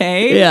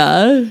 Okay.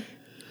 Yeah.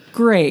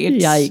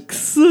 Great.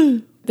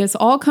 Yikes. This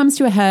all comes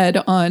to a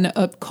head on,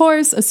 of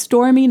course, a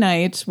stormy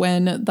night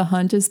when the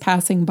hunt is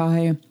passing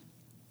by.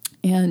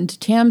 And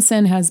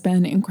Tamsin has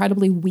been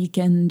incredibly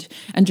weakened,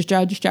 and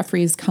Judge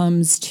Jeffries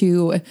comes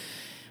to,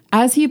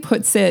 as he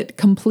puts it,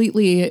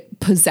 completely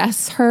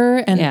possess her.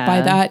 And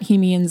by that, he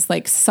means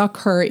like suck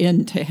her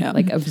into him.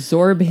 Like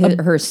absorb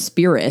her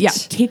spirit. Yeah,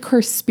 take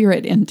her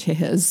spirit into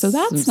his. So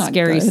that's some not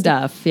scary good.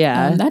 stuff.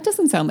 Yeah. That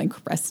doesn't sound like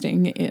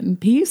resting in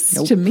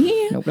peace to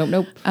me.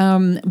 Nope.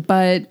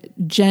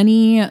 But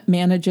Jenny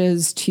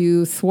manages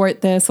to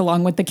thwart this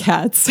along with the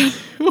cats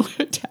who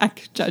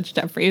attack Judge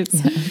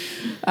Jeffries.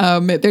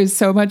 There's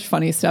so much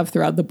funny stuff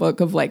throughout the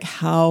book of like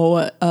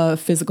how a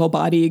physical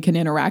body can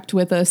interact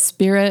with a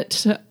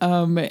spirit.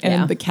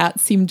 And the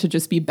cats seem to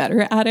just be better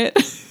at it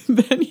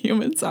than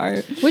humans are.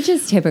 Which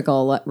is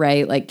typical,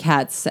 right? Like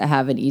cats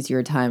have an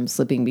easier time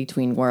slipping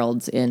between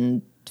worlds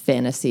in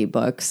fantasy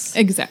books.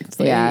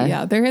 Exactly.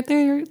 Yeah.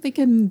 They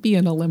can be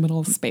in a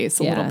liminal space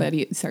a little bit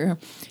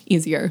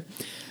easier.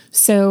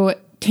 So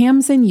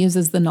Tamsin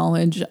uses the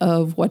knowledge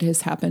of what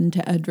has happened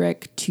to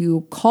Edric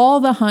to call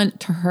the hunt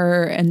to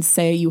her and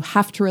say, you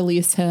have to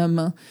release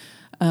him.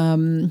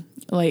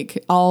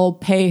 Like, I'll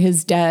pay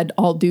his debt,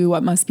 I'll do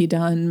what must be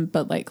done,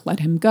 but like,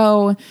 let him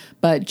go.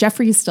 But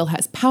Jeffrey still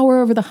has power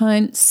over the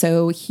hunt,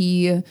 so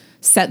he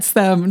sets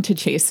them to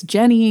chase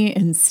Jenny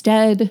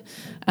instead.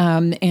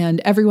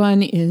 And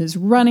everyone is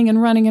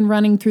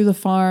running through the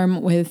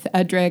farm with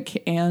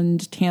Edric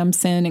and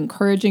Tamsin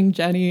encouraging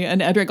Jenny,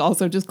 and Edric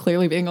also just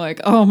clearly being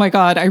like, oh my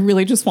God, I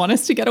really just want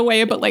us to get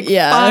away, but like,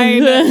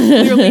 fine.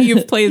 Clearly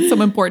you've played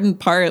some important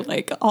part,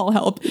 like I'll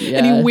help. Yeah.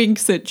 And he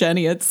winks at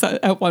Jenny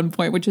at one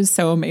point, which is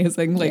so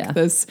amazing. Like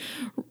this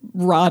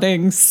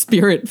rotting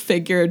spirit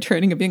figure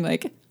turning and being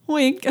like,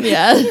 wink.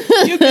 Yeah.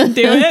 You can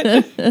do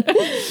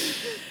it.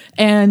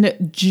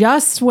 And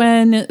just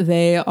when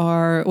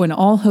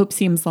all hope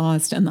seems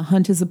lost and the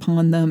hunt is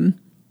upon them,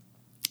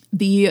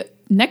 the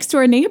next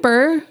door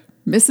neighbor,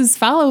 Mrs.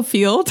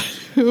 Fallowfield,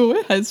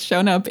 who has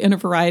shown up in a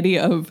variety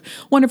of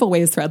wonderful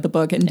ways throughout the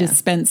book and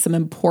dispensed some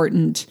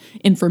important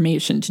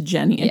information to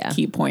Jenny at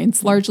key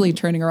points, largely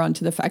turning her on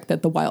to the fact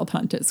that the wild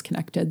hunt is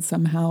connected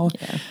somehow,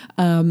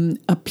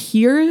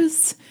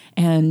 appears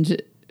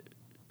and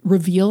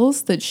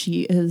reveals that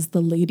she is the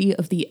Lady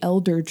of the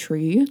Elder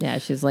Tree. Yeah,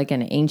 she's like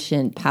an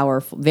ancient,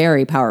 powerful,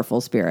 very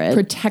powerful spirit.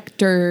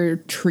 Protector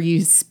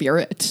tree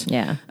spirit.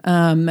 Yeah.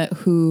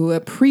 Who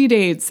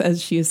predates,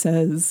 as she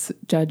says,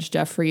 Judge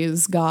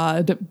Jeffries'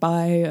 god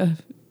by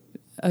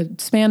a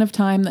span of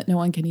time that no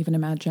one can even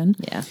imagine.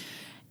 Yeah.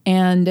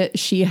 And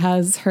she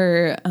has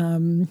her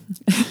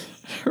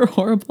her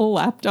horrible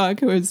lapdog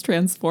who is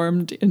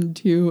transformed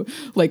into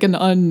like an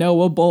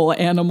unknowable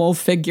animal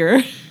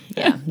figure.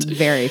 Yeah,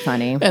 very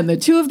funny. And the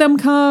two of them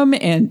come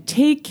and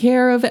take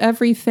care of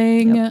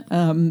everything. Yep.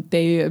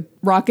 They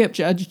rocket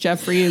Judge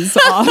Jeffries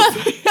off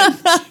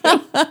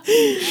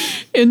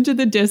into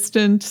the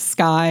distant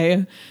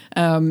sky.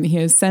 He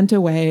is sent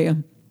away,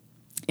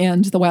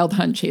 and the wild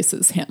hunt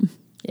chases him.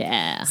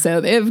 Yeah.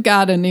 So they've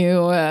got a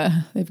new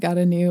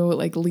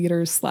like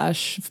leader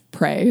 /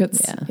 prey.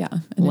 It's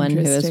one who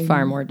is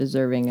far more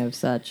deserving of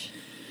such.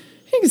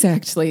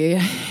 Exactly.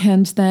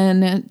 And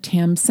then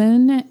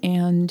Tamsin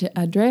and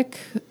Edric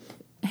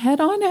head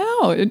on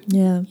out.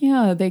 Yeah.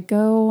 Yeah, they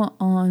go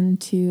on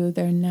to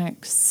their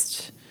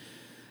next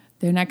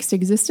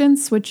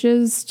existence, which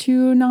is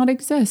to not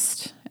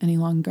exist any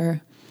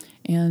longer.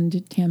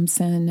 And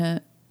Tamsin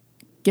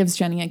gives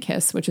Jenny a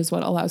kiss, which is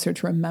what allows her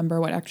to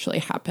remember what actually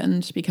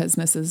happened, because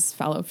Mrs.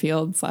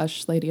 Fallowfield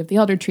 / Lady of the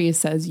Elder Tree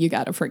says, you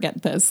got to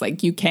forget this.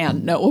 Like, you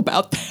can't know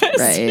about this.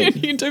 Right. You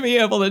need to be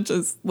able to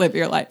just live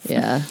your life.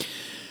 Yeah.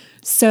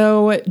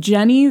 So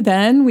Jenny,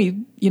 then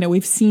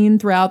we've seen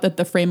throughout that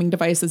the framing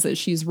device is that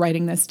she's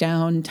writing this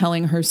down,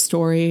 telling her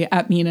story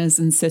at Mina's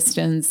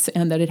insistence,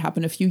 and that it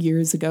happened a few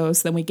years ago.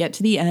 So then we get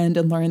to the end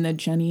and learn that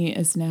Jenny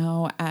is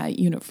now at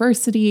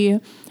university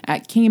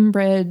at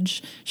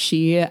Cambridge.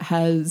 She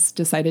has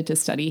decided to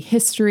study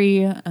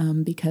history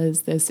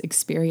because this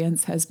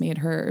experience has made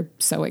her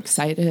so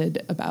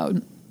excited about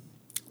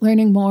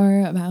learning more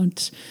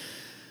about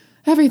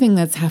everything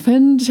that's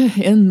happened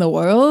in the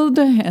world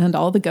and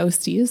all the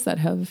ghosties that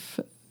have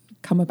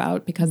come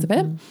about because of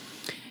it.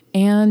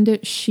 And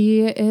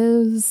she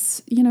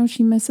is,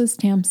 she misses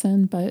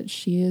Tamsin, but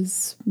she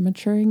is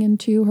maturing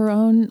into her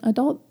own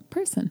adult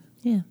person.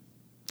 Yeah.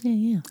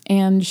 Yeah.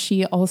 And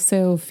she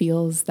also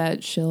feels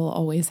that she'll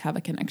always have a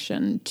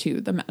connection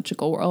to the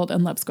magical world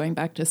and loves going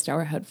back to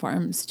Stourhead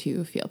Farms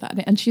to feel that.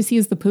 And she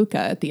sees the puka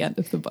at the end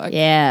of the book.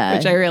 Yeah.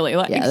 Which I really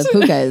like. Yeah, the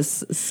puka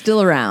is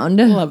still around.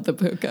 Love the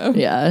puka.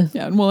 Yeah.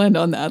 Yeah, and we'll end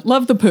on that.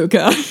 Love the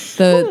puka.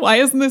 Why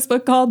isn't this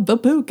book called The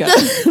Puka?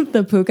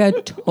 The puka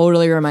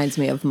totally reminds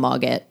me of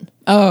Mogget.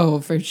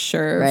 Oh, for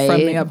sure. Right? From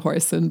the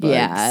Abhorsen books.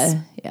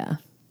 Yeah.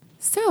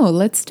 So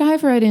let's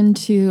dive right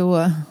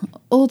into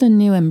old and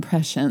new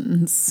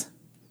impressions.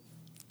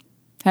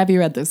 Have you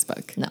read this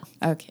book? No.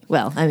 Okay.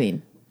 Well, I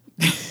mean,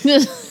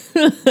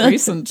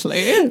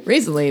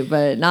 recently,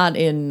 but not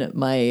in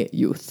my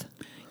youth.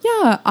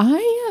 Yeah,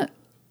 I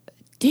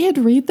did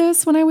read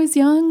this when I was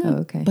young,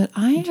 okay. But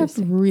I have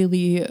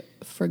really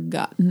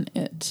forgotten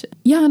it.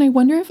 Yeah, and I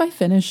wonder if I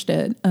finished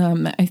it.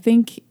 I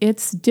think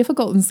it's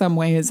difficult in some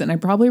ways, and I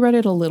probably read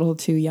it a little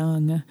too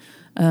young,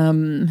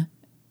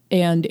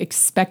 and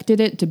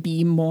expected it to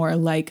be more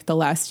like The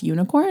Last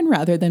Unicorn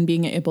rather than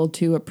being able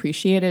to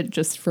appreciate it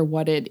just for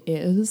what it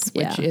is,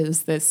 which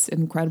is this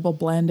incredible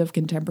blend of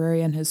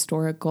contemporary and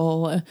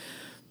historical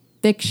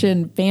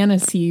fiction,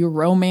 fantasy,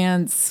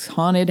 romance,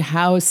 haunted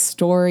house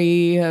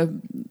story.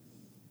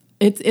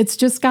 It's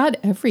just got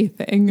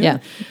everything. Yeah.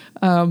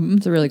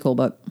 It's a really cool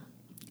book.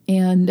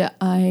 And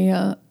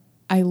I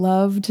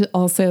loved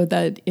also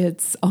that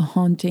it's a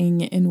haunting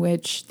in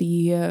which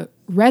the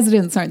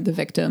residents aren't the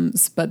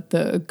victims, but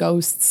the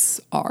ghosts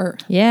are.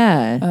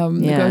 Yeah.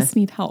 The ghosts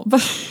need help.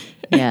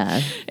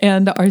 Yeah.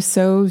 And are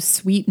so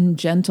sweet and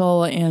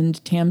gentle.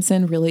 And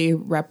Tamsin really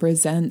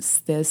represents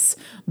this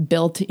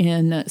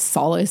built-in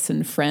solace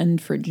and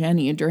friend for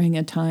Jenny during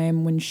a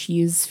time when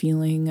she's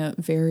feeling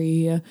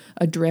very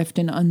adrift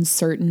and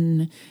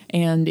uncertain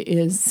and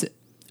is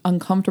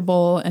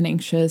uncomfortable and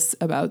anxious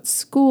about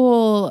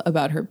school,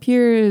 about her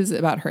peers,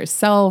 about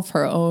herself,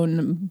 her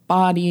own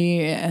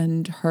body,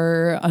 and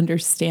her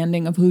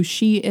understanding of who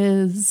she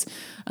is,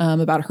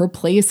 about her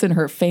place in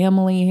her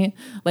family.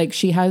 Like,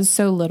 she has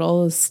so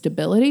little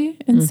stability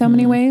in so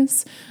many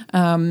ways.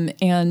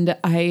 And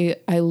I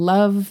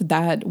love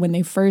that when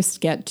they first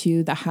get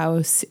to the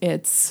house,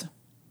 it's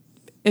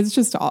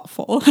just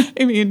awful.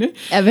 I mean,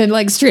 Evan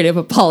like straight up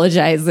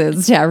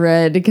apologizes to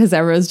Everett because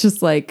Everett's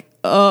just like,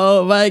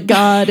 oh my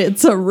God,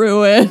 it's a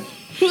ruin.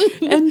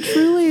 And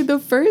truly,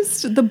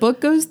 the book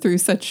goes through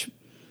such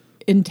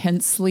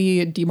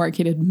intensely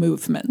demarcated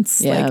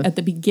movements. Yeah. Like, at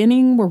the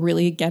beginning, we're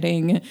really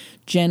getting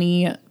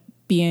Jenny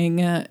being,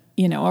 a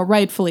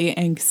rightfully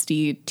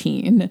angsty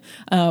teen.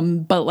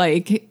 But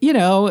like,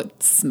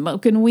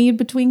 smoking weed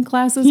between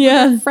classes with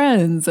her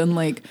friends and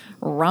like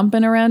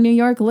romping around New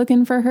York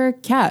looking for her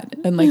cat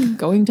and like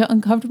going to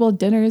uncomfortable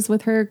dinners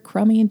with her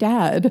crummy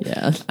dad.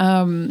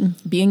 Yeah.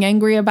 Being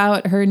angry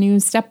about her new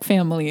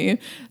stepfamily.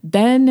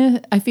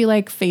 Then I feel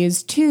like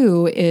phase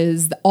 2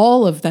 is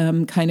all of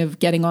them kind of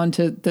getting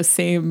onto the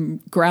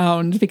same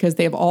ground because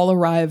they've all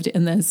arrived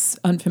in this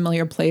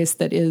unfamiliar place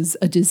that is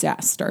a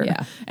disaster.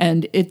 Yeah.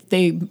 And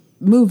they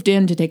moved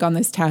in to take on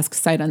this task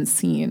sight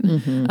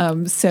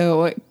unseen.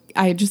 So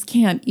I just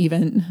can't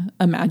even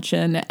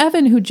imagine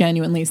Evan, who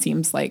genuinely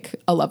seems like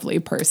a lovely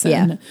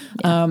person,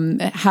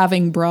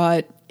 having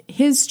brought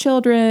his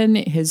children,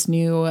 his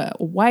new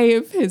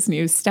wife, his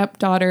new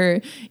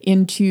stepdaughter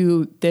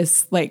into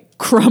this like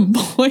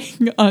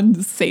crumbling,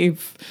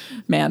 unsafe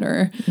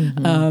manner.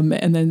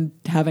 And then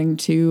having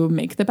to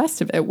make the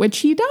best of it, which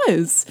he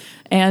does.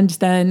 And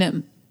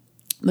then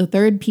the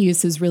third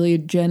piece is really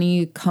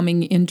Jenny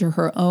coming into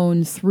her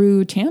own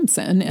through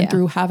Tamsin and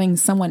through having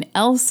someone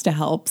else to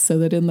help so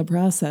that in the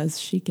process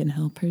she can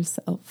help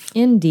herself.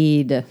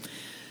 Indeed.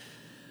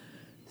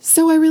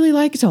 So I really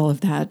liked all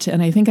of that,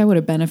 and I think I would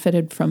have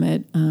benefited from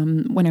it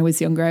when I was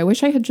younger. I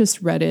wish I had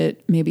just read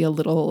it maybe a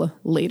little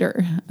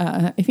later.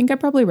 I think I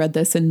probably read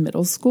this in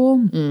middle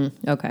school.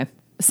 Okay.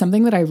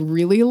 Something that I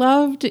really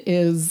loved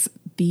is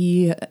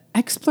the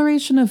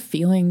exploration of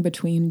feeling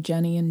between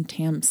Jenny and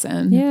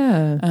Tamsin.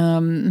 Yeah.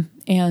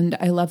 And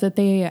I love that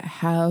they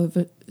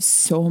have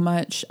so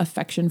much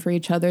affection for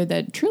each other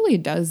that truly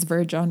does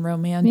verge on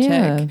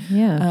romantic.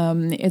 Yeah.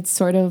 It's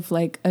sort of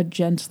like a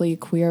gently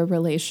queer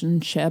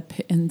relationship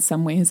in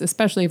some ways,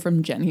 especially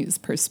from Jenny's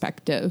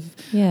perspective.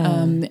 Yeah.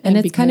 And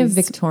it's kind of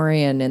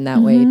Victorian in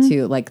that way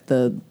too. Like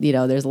there's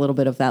a little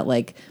bit of that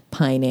like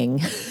pining.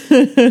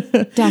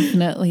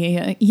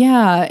 Definitely.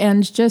 Yeah.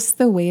 And just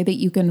the way that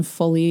you can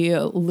fully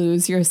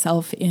lose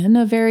yourself in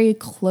a very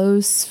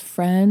close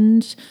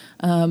friend,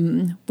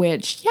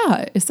 which,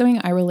 is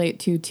something I relate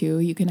to too.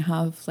 You can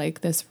have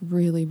like this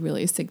really,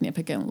 really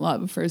significant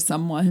love for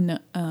someone,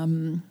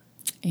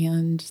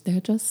 and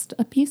they're just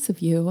a piece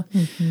of you.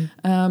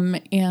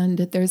 And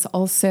there's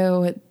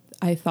also,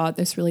 I thought,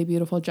 this really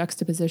beautiful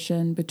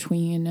juxtaposition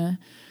between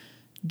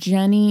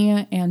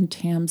Jenny and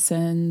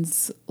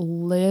Tamsin's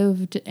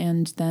lived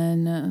and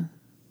then,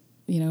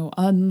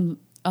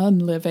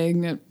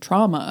 unliving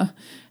trauma,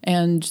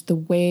 and the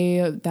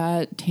way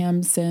that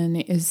Tamsin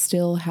is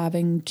still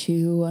having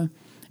to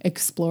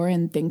explore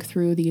and think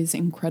through these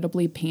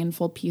incredibly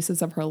painful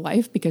pieces of her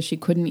life because she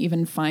couldn't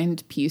even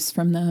find peace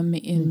from them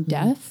in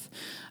death.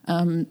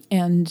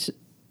 And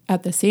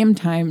at the same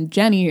time,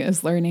 Jenny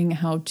is learning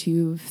how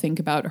to think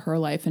about her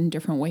life in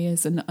different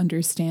ways and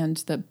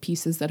understand the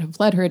pieces that have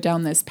led her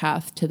down this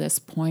path to this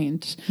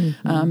point,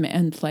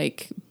 and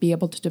like be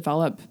able to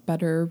develop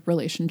better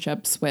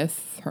relationships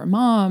with her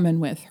mom and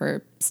with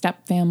her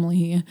step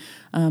family,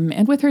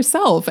 and with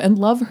herself, and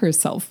love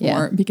herself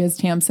more, because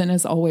Tamsin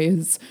is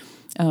always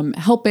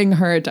helping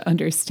her to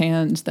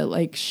understand that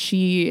like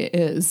she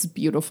is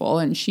beautiful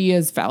and she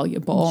is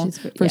valuable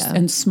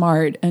and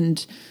smart.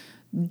 And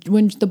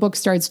when the book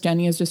starts,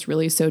 Jenny is just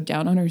really so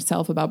down on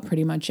herself about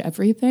pretty much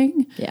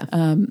everything. Yeah.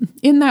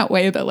 In that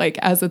way that like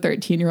as a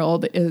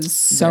 13-year-old is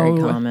so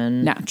very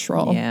common.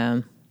 Natural.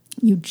 Yeah.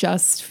 you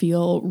just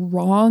feel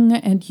wrong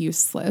and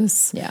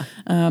useless. Yeah.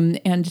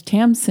 And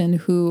Tamsin,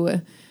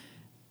 who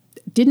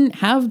didn't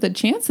have the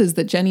chances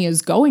that Jenny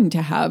is going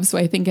to have, so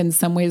I think in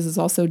some ways is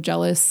also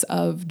jealous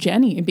of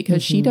Jenny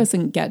because she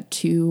doesn't get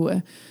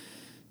to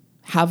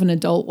have an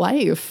adult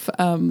life.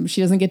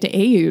 She doesn't get to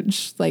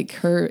age like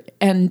her,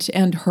 and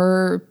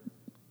her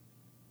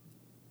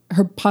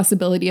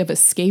possibility of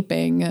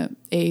escaping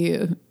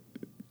a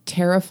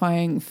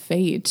terrifying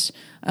fate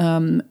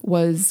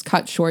was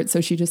cut short,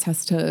 so she just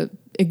has to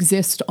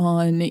exist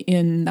on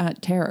in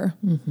that terror.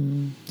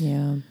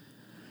 Yeah.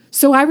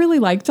 So I really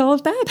liked all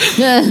of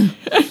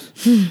that.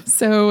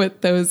 So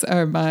those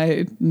are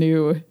my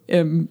new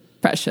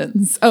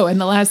impressions. Oh,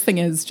 and the last thing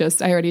is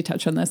just, I already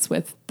touched on this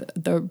with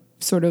the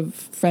sort of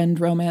friend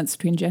romance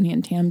between Jenny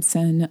and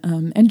Tamsin,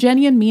 and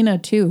Jenny and Mina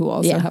too, who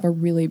also have a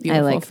really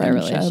beautiful I like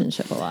friendship. their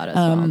relationship a lot as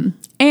well.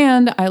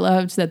 And I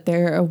loved that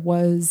there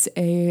was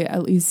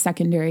at least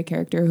secondary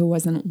character who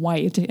wasn't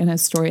white in a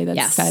story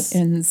that's set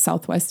in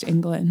Southwest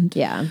England.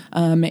 Yeah.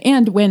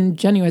 And when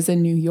Jenny was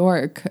in New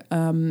York,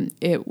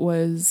 it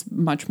was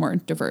much more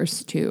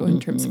diverse too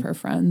in terms of her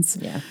friends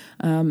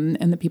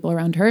and the people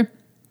around her.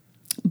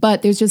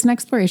 But there's just an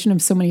exploration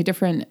of so many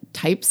different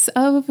types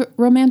of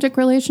romantic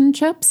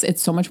relationships.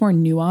 It's so much more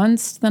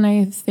nuanced than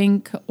I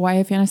think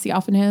YA fantasy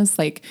often is.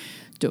 Like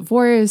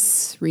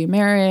divorce,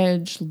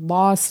 remarriage,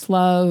 lost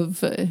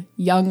love,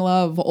 young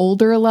love,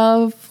 older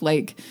love,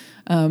 like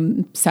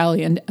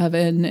Sally and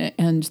Evan,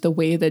 and the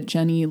way that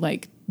Jenny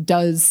like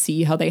does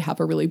see how they have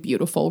a really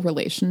beautiful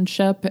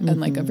relationship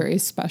and like a very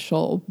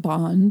special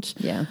bond.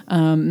 Yeah.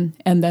 And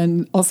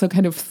then also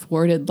kind of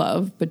thwarted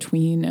love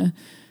between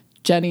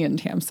Jenny and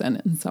Tamsin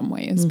in some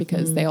ways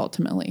because they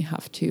ultimately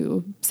have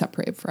to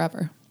separate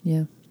forever.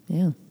 Yeah.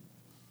 Yeah.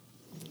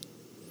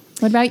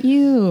 What about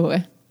you?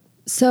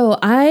 So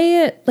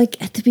I,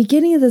 like, at the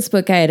beginning of this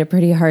book, I had a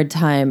pretty hard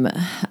time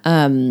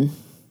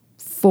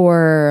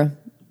for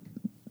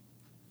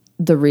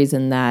the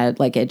reason that,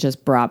 like, it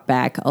just brought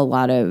back a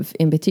lot of,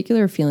 in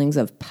particular, feelings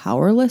of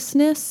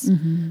powerlessness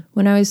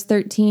when I was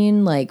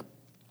 13. Like,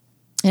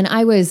 and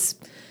I was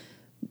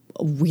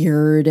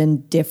weird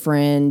and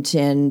different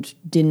and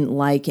didn't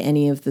like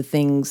any of the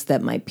things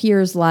that my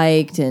peers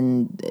liked,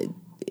 and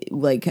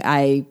like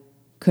I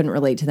couldn't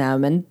relate to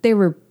them, and they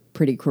were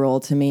pretty cruel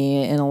to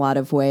me in a lot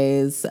of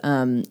ways,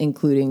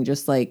 including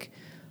just like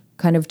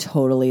kind of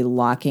totally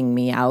locking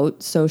me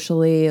out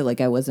socially.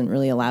 Like I wasn't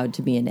really allowed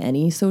to be in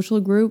any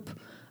social group,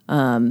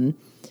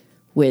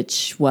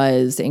 which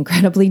was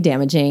incredibly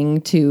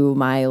damaging to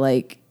my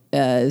like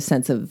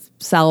sense of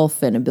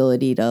self and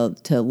ability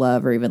to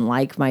love or even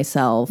like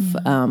myself,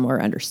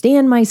 or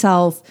understand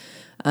myself.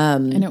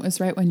 And it was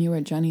right when you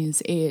were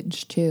Jenny's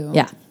age too.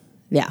 Yeah.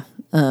 Yeah.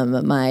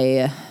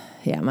 My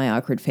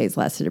awkward phase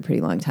lasted a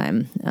pretty long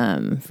time,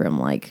 from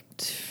like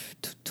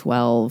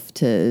 12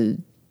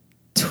 to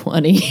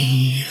 20.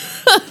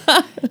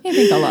 I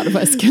think a lot of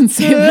us can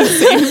say the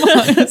same,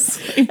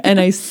 honestly. And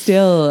I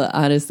still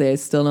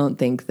don't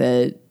think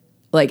that,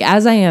 like,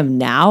 as I am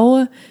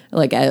now,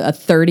 like a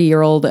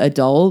 30-year-old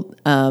adult,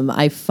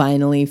 I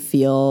finally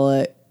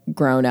feel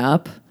grown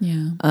up.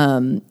 Yeah.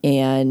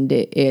 And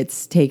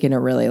it's taken a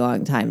really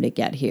long time to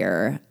get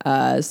here.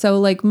 So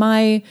like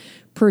my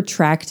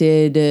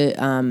protracted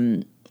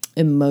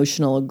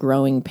emotional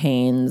growing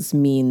pains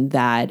mean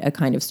that a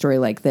kind of story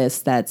like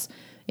this that's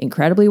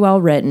incredibly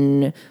well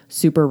written,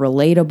 super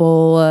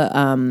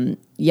relatable.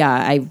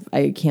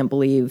 I can't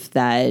believe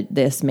that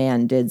this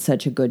man did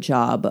such a good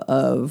job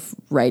of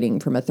writing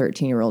from a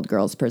 13-year-old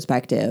girl's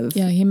perspective.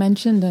 Yeah, he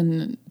mentioned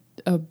in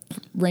a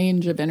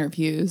range of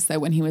interviews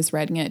that when he was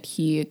writing it,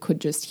 he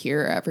could just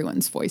hear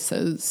everyone's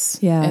voices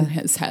in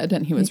his head,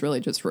 and he was really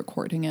just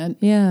recording it.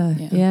 Yeah.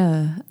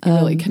 He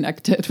really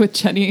connected with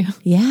Jenny.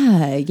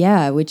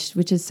 Yeah, which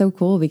is so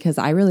cool because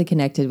I really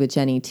connected with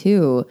Jenny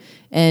too.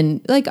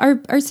 And like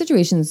our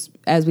situations,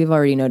 as we've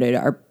already noted,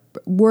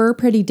 were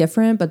pretty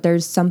different, but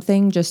there's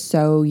something just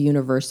so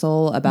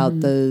universal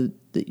about the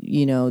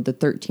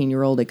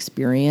 13-year-old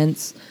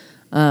experience.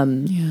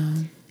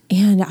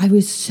 And I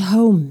was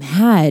so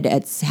mad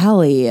at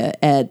Sally,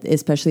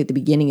 especially at the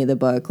beginning of the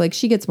book. Like,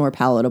 she gets more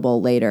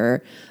palatable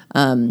later.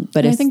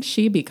 But I think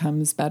she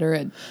becomes better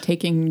at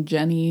taking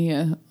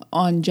Jenny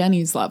on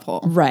Jenny's level.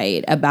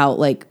 Right. About,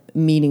 like,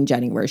 meeting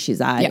Jenny where she's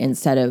at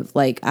instead of,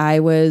 like, I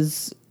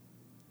was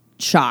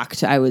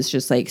shocked. I was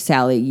just like,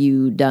 Sally,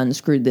 you done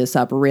screwed this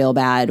up real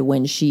bad,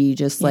 when she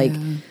just, like,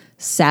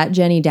 sat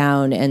Jenny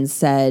down and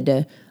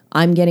said,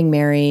 I'm getting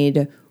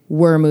married.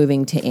 We're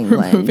moving to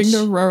England. We're moving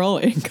to rural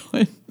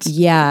England.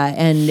 Yeah,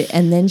 and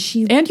then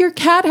she... And your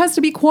cat has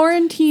to be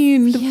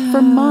quarantined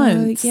for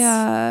months.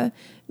 Yeah,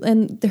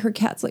 and her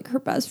cat's like her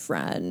best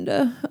friend.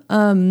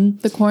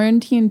 The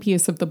quarantine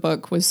piece of the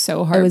book was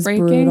so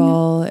heartbreaking.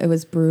 It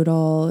was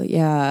brutal,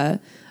 yeah.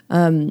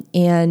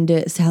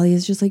 And Sally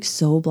is just like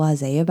so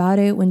blasé about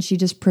it when she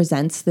just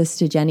presents this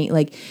to Jenny.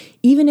 Like,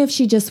 even if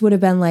she just would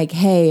have been like,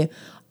 hey,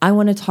 I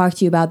want to talk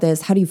to you about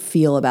this. How do you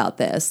feel about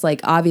this?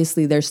 Like,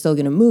 obviously they're still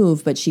going to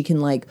move, but she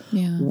can like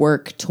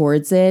work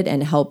towards it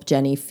and help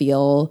Jenny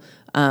feel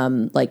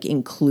like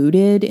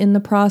included in the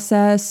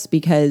process,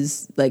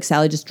 because like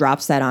Sally just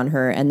drops that on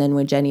her. And then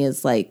when Jenny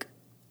is like,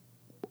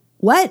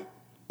 what?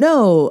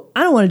 No,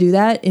 I don't want to do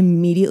that.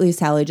 Immediately,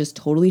 Sally just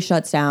totally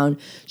shuts down.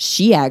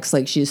 She acts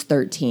like she's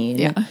 13.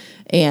 Yeah.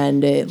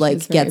 And it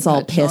like gets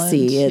all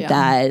pissy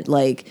that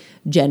like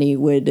Jenny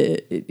would,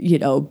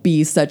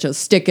 be such a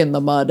stick in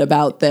the mud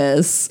about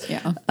this.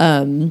 Yeah.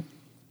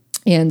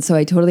 And so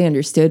I totally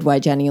understood why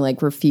Jenny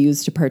like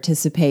refused to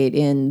participate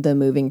in the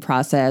moving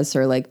process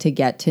or like to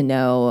get to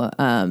know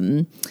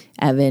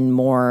Evan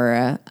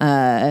more.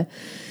 And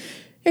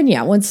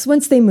yeah,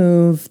 once they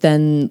move,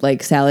 then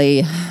like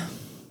Sally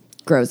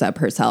grows up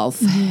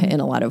herself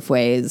in a lot of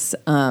ways.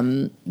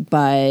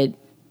 But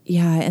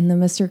yeah, and the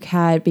Mr.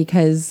 Cat,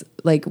 because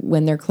like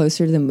when they're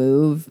closer to the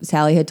move,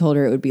 Sally had told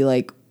her it would be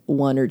like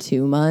 1 or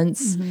 2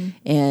 months.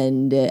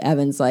 And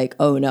Evan's like,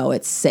 oh no,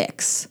 it's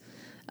 6.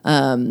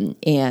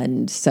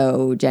 And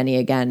so Jenny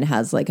again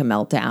has like a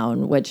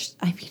meltdown, which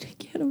I mean, I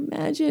can't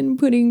imagine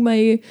putting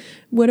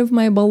one of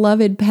my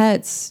beloved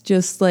pets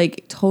just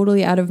like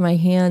totally out of my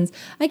hands.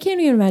 I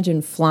can't even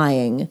imagine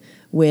flying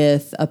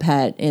with a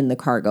pet in the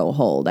cargo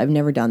hold. I've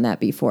never done that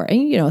before.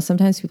 And,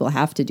 sometimes people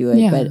have to do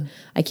it, but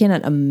I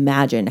cannot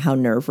imagine how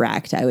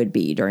nerve-wracked I would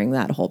be during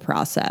that whole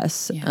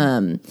process.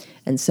 Yeah.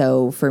 And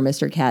so for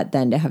Mr. Cat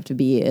then to have to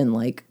be in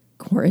like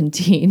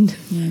quarantine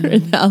for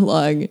that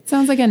long.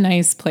 Sounds like a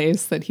nice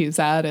place that he's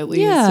at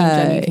least.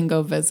 And Jenny can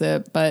go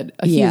visit, but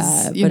he's,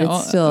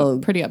 it's still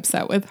pretty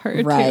upset with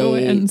her too,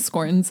 and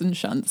scorns and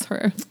shuns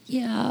her.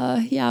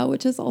 Yeah,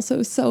 which is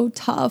also so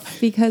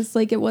tough because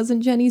like it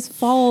wasn't Jenny's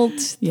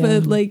fault,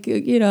 but like,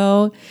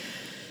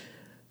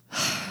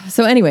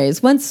 So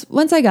anyways, once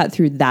I got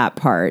through that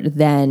part,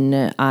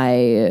 then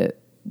I,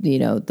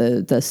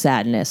 the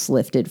sadness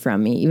lifted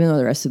from me, even though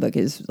the rest of the book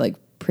is like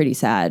pretty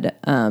sad,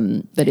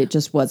 but it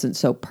just wasn't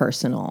so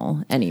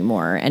personal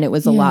anymore. And it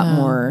was a lot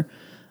more,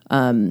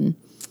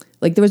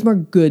 like there was more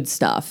good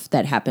stuff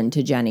that happened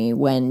to Jenny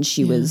when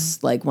she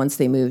was like, once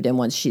they moved and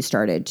once she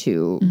started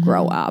to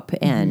grow up.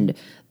 And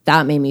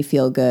that made me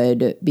feel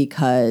good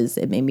because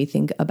it made me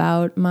think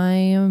about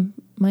my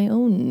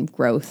own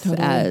growth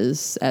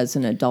as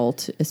an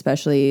adult,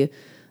 especially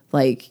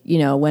like,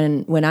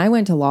 when I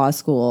went to law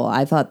school,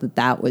 I thought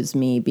that was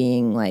me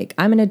being like,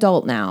 I'm an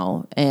adult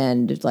now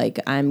and like,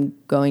 I'm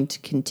going to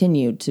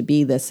continue to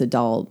be this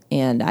adult.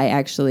 And I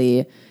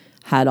actually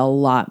had a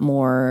lot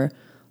more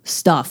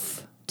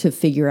stuff to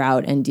figure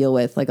out and deal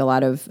with, like a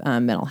lot of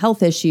mental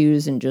health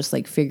issues and just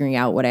like figuring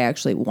out what I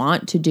actually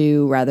want to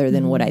do rather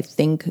than what I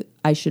think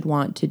I should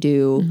want to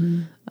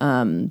do.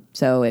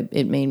 So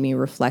it made me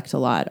reflect a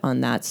lot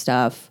on that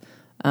stuff.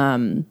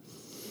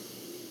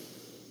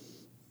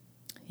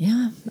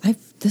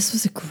 This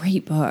was a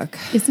great book.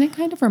 Isn't it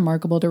kind of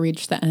remarkable to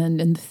reach the end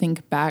and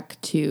think back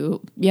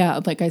to,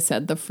 like I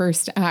said, the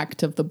first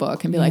act of the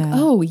book and be like,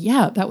 oh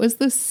yeah, that was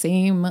the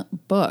same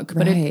book,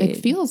 but it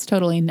feels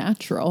totally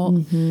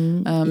natural.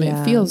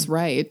 It feels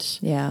right.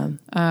 Yeah.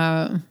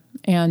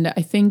 And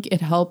I think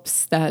it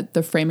helps that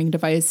the framing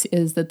device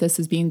is that this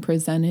is being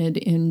presented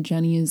in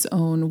Jenny's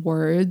own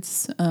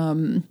words.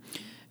 And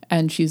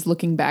she's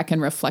looking back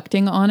and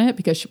reflecting on it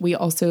because we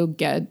also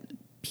get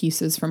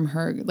pieces from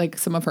her, like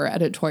some of her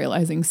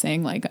editorializing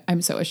saying like,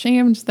 I'm so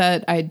ashamed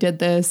that I did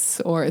this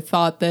or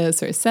thought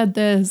this or said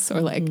this or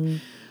like,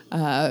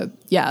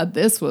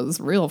 this was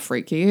real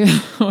freaky.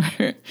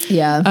 So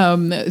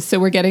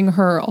we're getting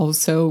her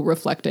also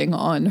reflecting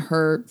on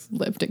her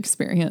lived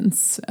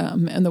experience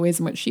and the ways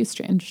in which she's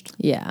changed.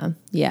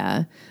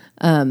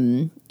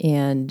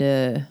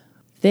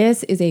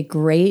 This is a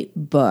great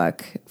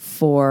book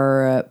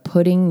for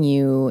putting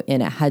you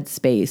in a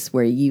headspace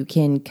where you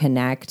can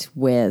connect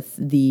with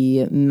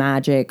the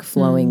magic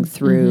flowing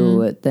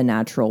through the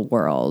natural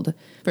world.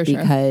 For sure.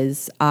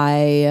 Because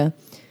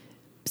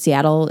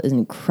Seattle is an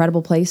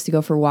incredible place to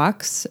go for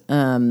walks.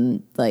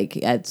 Like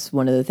it's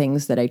one of the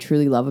things that I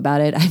truly love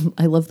about it.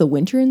 I love the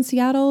winter in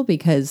Seattle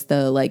because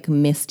the like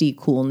misty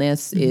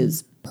coolness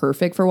is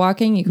perfect for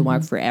walking. You can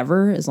walk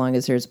forever as long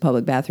as there's a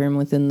public bathroom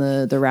within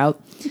the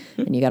route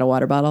and you got a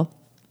water bottle.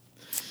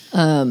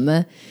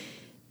 That's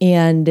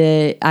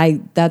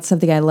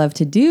something I love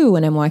to do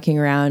when I'm walking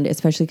around,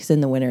 especially because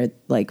in the winter,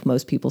 like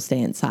most people stay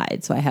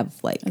inside. So I have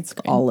like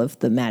all of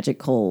the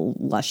magical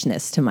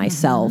lushness to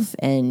myself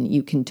and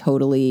you can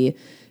totally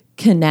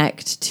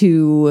connect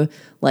to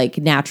like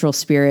natural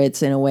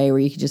spirits in a way where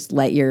you can just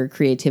let your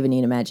creativity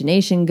and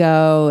imagination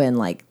go and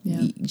like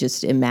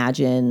just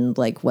imagine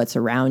like what's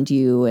around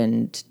you,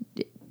 and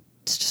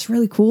it's just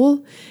really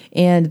cool.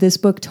 And this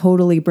book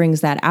totally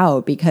brings that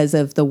out because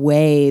of the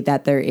way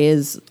that there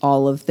is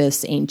all of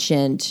this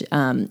ancient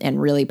and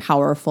really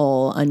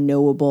powerful,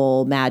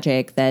 unknowable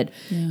magic that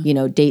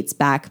dates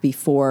back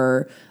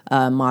before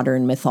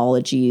modern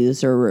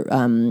mythologies or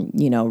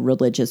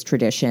religious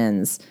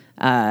traditions.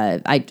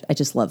 I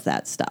just love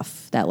that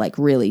stuff, that like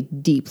really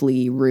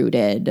deeply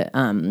rooted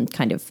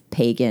kind of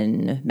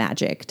pagan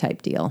magic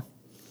type deal.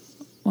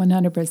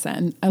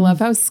 100%. I love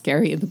how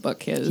scary the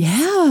book is.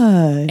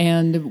 Yeah.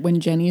 And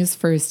when Jenny's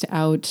first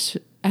out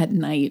at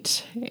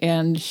night,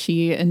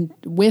 and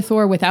with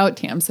or without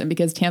Tamsin,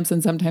 because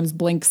Tamsin sometimes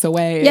blinks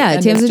away. Yeah,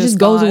 Tamsin just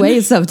goes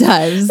away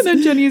sometimes. And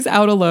then Jenny's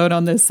out alone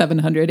on this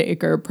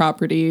 700-acre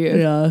property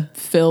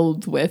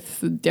filled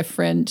with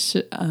different,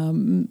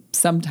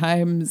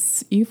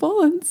 sometimes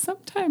evil and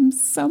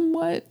sometimes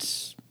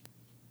somewhat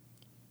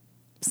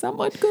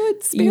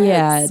good spirits.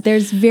 Yeah,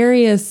 there's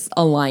various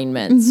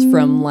alignments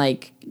from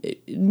like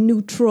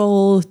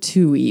neutral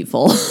to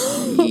evil.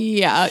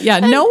 Yeah.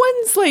 No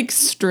one's like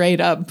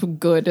straight up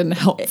good and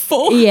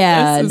helpful.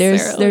 Yeah,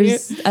 there's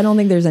I don't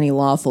think there's any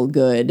lawful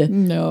good.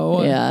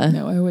 No. Yeah.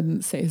 No, I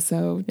wouldn't say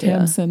so.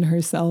 Tamsin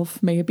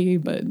herself maybe,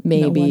 but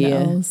maybe no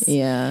one else.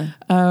 Yeah.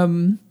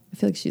 I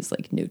feel like she's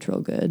like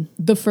neutral good.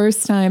 The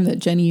first time that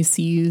Jenny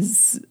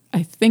sees,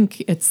 I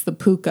think it's the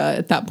puka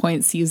at that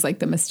point, sees like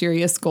the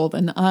mysterious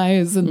golden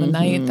eyes in the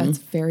night. That's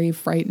very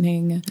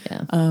frightening.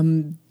 Yeah.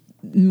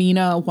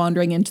 Mina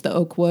wandering into the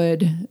oak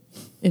wood,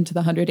 into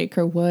the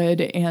 100-acre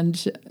wood,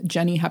 and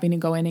Jenny having to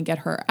go in and get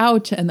her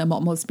out, and them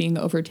almost being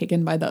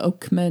overtaken by the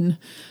oakmen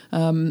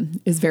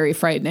is very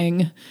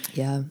frightening.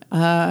 Yeah.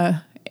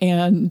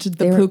 And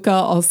the puka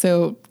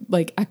also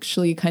like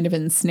actually kind of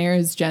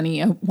ensnares Jenny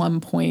at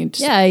one point.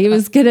 Yeah, he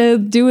was gonna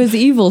do his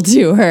evil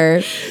to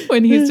her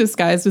when he's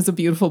disguised as a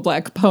beautiful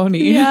black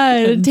pony. Yeah,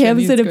 and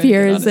Tamsin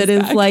appears and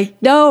is like,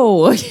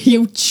 "No,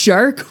 you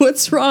jerk!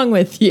 What's wrong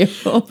with you?"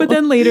 But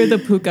then later, the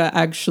puka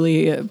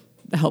actually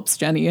helps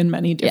Jenny in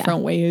many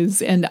different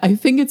ways. And I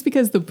think it's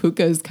because the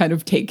puka is kind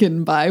of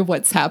taken by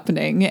what's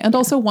happening and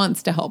also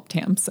wants to help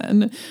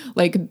Tamsin.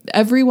 Like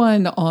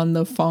everyone on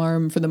the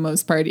farm, for the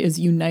most part, is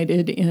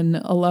united in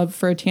a love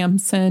for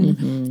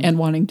Tamsin and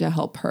wanting to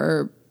help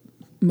her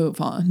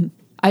move on.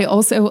 I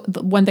also,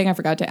 one thing I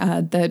forgot to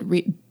add, that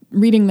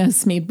reading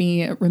this made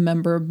me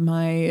remember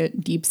my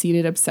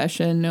deep-seated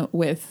obsession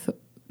with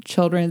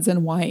children's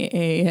and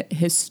YA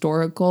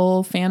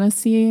historical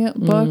fantasy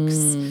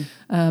books.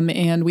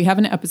 And we have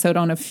an episode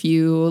on a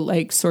few,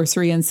 like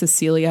Sorcery and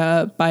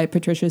Cecilia by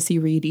Patricia C.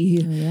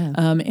 Reedy,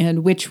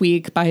 and Witch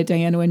Week by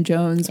Diana Wynne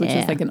Jones, which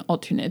is like an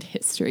alternate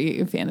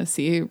history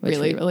fantasy.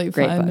 Really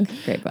fun.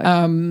 Great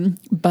book.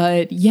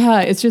 But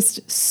yeah, it's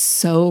just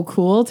so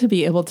cool to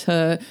be able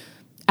to,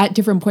 at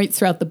different points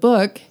throughout the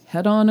book,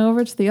 head on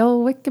over to the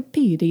old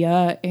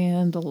Wikipedia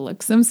and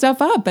look some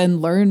stuff up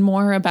and learn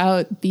more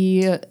about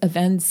the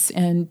events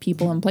and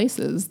people and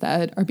places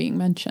that are being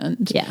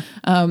mentioned. Yeah.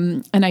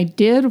 And I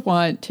did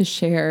want to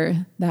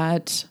share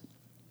that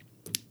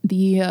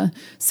the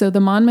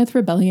Monmouth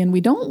Rebellion, we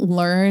don't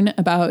learn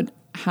about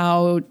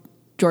how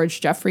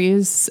George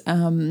Jeffreys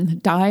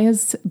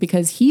dies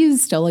because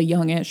he's still a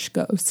youngish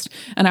ghost.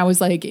 And I was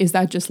like, is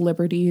that just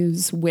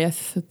liberties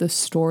with the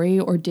story,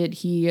 or did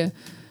he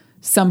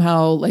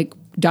somehow like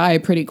die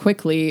pretty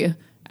quickly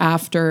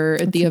after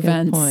the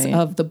events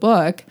of the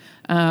book?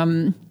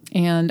 And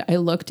I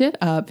looked it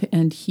up,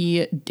 and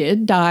he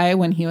did die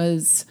when he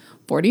was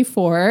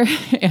 44,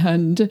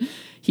 and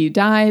he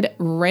died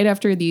right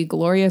after the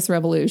Glorious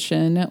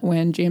Revolution,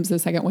 when James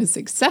II was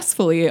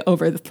successfully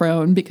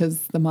overthrown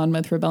because the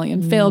Monmouth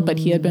Rebellion failed, but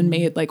he had been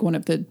made like one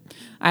of the,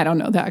 I don't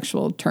know the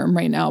actual term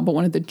right now, but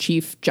one of the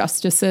chief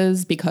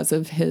justices because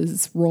of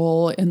his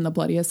role in the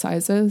Bloody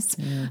Assizes.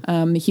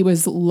 He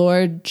was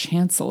Lord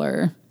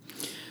Chancellor.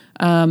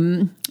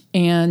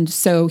 And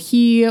so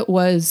he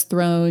was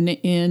thrown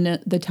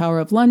in the Tower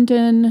of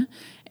London,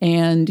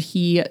 and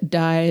he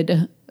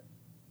died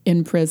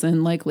in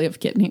prison, likely of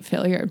kidney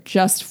failure,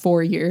 just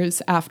 4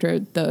 years after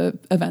the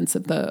events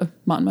of the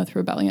Monmouth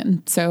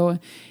Rebellion. So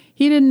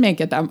he didn't make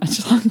it that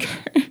much longer.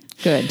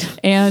 Good.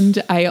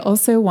 And I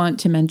also want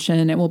to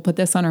mention, and we'll put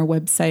this on our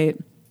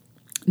website,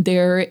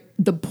 the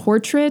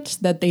portrait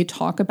that they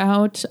talk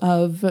about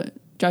of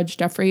Judge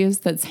Jeffreys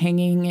that's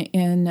hanging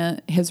in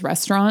his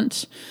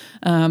restaurant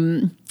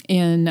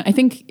I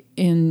think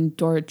in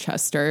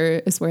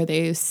Dorchester is where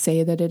they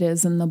say that it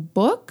is in the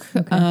book.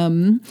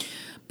 Okay.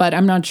 But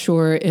I'm not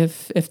sure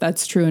if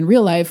that's true in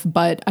real life.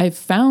 But I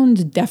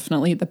found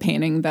definitely the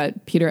painting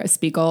that Peter S.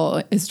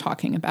 Beagle is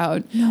talking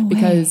about. No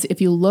because way. If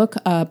you look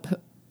up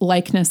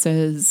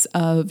likenesses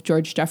of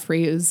George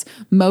Jeffreys,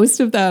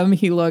 most of them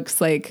he looks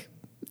like,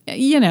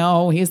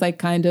 he's like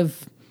kind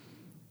of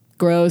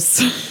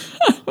gross.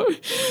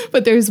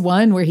 But there's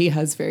one where he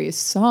has very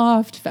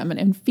soft,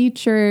 feminine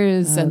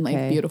features and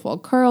like beautiful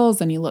curls,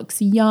 and he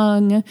looks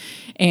young.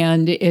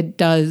 And it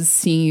does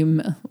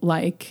seem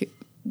like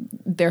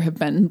there have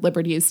been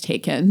liberties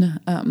taken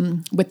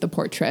with the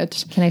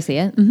portrait. Can I see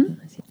it?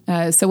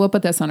 Mm-hmm. So we'll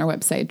put this on our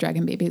website,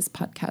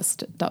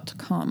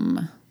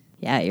 dragonbabiespodcast.com.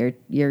 Yeah,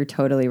 you're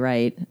totally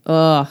right.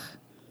 Ugh.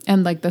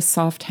 And like the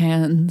soft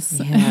hands.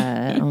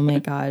 Yeah. Oh my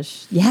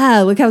gosh. Yeah.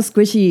 Look how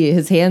squishy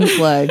his hands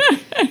look.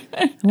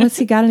 What's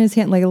he got in his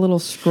hand? Like a little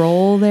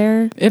scroll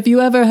there? If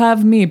you ever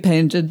have me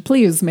painted,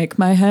 please make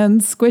my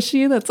hands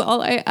squishy. That's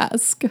all I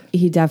ask.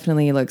 He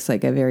definitely looks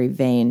like a very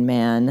vain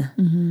man.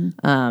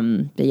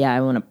 Mm-hmm. But yeah,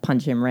 I want to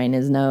punch him right in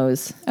his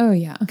nose. Oh,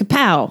 yeah.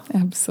 Kapow!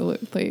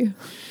 Absolutely.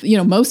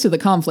 Most of the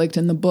conflict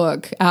in the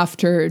book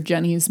after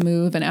Jenny's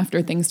move and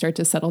after things start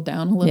to settle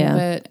down a little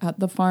bit at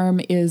the farm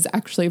is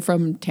actually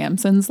from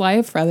Tamsin's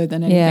life rather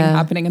than anything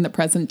happening in the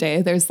present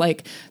day. There's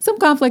like some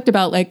conflict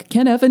about like,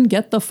 can Evan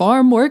get the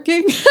farm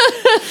working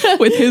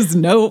with his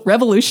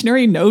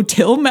revolutionary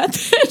no-till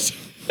method?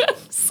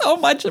 So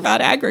much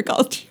about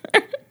agriculture.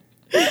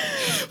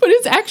 But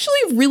it's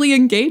actually really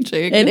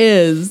engaging. It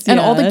is. And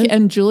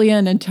and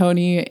Julian and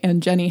Tony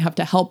and Jenny have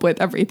to help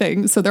with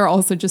everything. So they're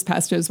also just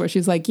passages where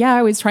she's like, yeah,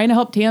 I was trying to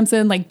help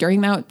Tamsin like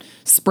during that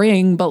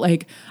spring, but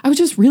like I was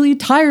just really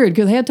tired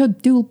because I had to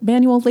do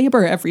manual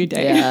labor every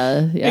day.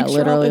 Yeah,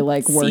 literally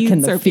like work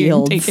in the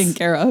fields. Taken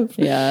care of.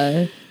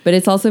 Yeah. But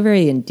it's also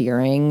very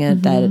endearing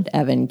that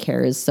Evan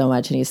cares so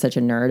much and he's such a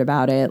nerd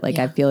about it. Like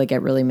I feel like it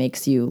really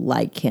makes you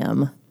like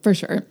him. For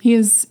sure. He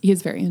is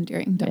very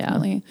endearing,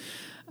 definitely. Yeah.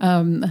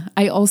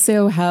 I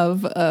also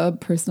have a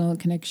personal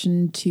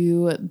connection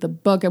to the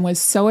book and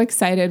was so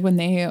excited when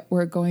they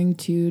were going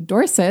to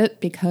Dorset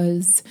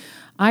because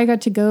I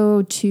got to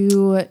go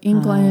to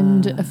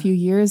England a few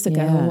years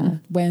ago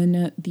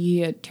when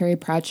the Terry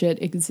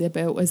Pratchett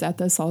exhibit was at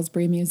the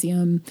Salisbury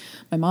Museum.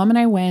 My mom and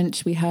I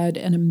went. We had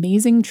an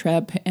amazing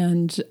trip,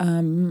 and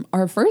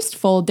our first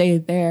full day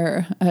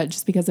there,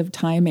 just because of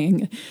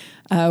timing,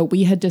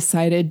 we had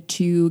decided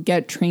to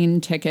get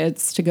train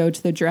tickets to go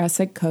to the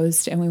Jurassic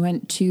Coast, and we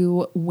went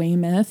to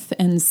Weymouth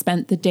and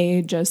spent the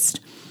day just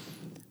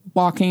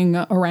walking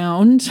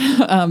around.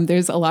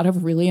 There's a lot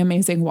of really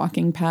amazing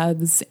walking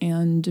paths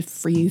and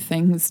free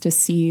things to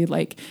see,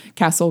 like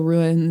castle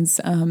ruins.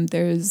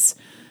 There's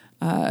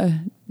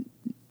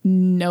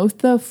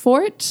Notha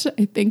Fort,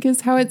 I think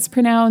is how it's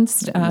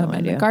pronounced,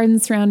 and a garden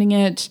surrounding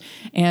it.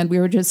 And we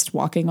were just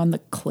walking on the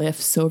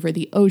cliffs over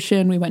the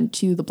ocean. We went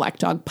to the Black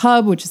Dog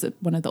Pub, which is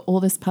one of the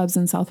oldest pubs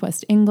in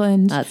Southwest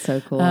England. That's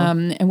so cool.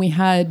 And we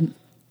had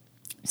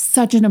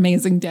such an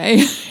amazing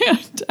day.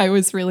 And I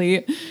was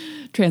really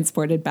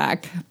transported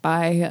back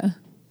by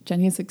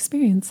Jenny's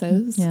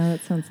experiences. Yeah,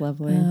 that sounds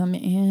lovely.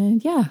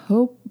 And yeah,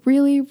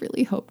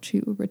 really hope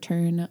to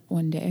return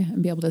one day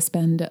and be able to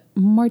spend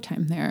more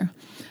time there.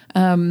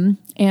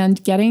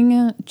 And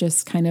getting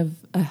just kind of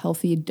a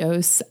healthy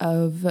dose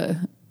of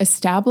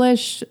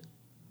established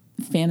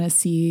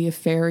fantasy,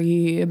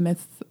 fairy,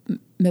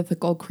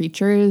 mythical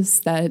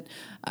creatures that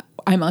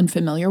I'm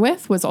unfamiliar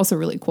with was also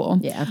really cool.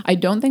 Yeah. I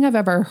don't think I've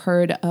ever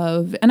heard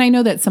of, and I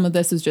know that some of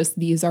this is just,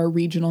 these are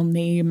regional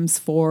names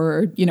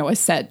for, a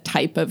set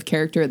type of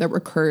character that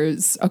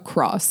recurs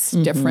across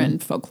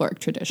different folkloric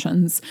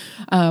traditions.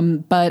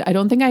 But I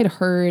don't think I'd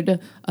heard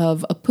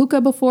of a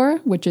puka before,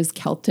 which is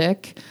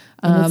Celtic.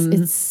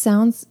 It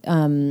sounds,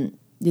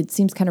 it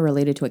seems kind of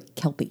related to a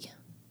Kelpie.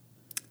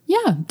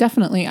 Yeah,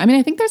 definitely. I mean,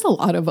 I think there's a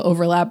lot of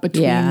overlap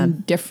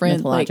between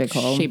different like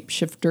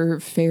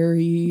shapeshifter,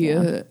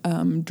 fairy,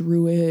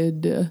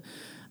 druid,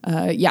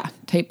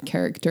 type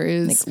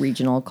characters. Like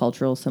regional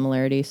cultural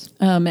similarities.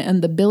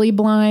 And the Billy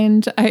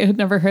Blind, I had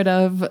never heard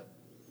of.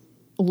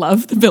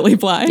 Love the Billy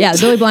Blind. Yeah, the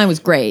Billy Blind was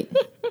great.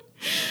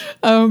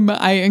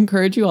 I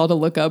encourage you all to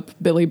look up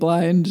Billy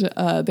Blind.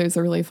 There's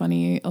a really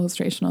funny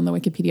illustration on the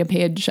Wikipedia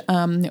page,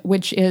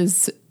 which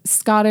is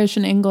Scottish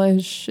and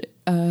English,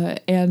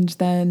 and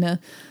then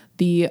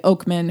the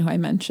Oakmen, who I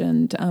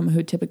mentioned,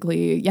 who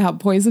typically,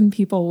 poison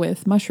people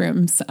with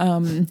mushrooms.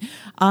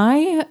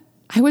 I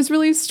was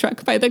really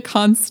struck by the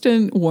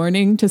constant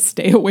warning to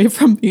stay away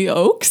from the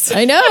oaks.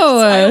 I know.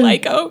 I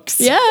like oaks.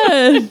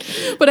 Yeah.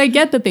 But I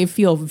get that they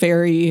feel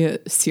very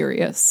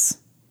serious.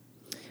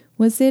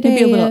 Was it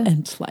maybe a little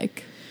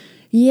Ent-like?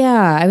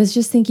 Yeah, I was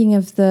just thinking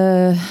of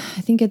I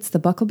think it's the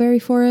Buckleberry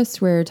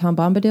Forest where Tom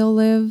Bombadil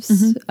lives.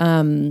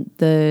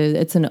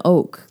 It's an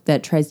oak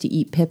that tries to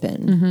eat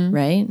Pippin,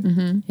 right?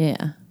 Mm-hmm.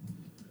 Yeah.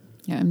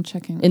 Yeah, I'm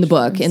checking. In the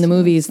book. In the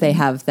movies, they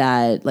have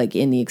that, like,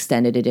 in the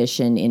extended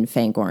edition in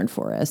Fangorn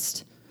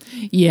Forest.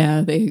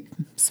 Yeah, they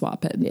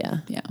swap it.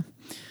 Yeah.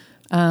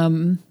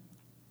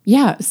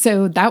 Yeah.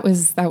 So that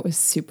was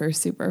super,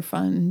 super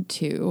fun,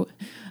 too.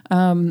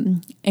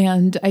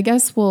 And I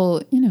guess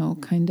we'll,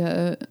 kind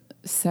of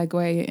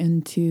segue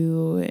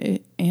into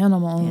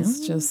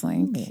animals, just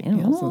like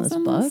animals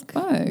in this book. A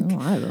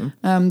lot of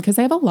them. Because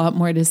I have a lot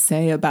more to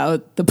say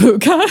about the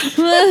puka.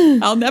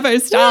 I'll never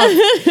stop.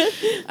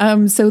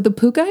 So the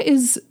puka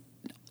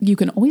you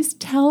can always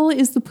tell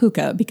is the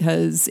puka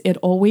because it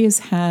always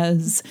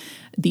has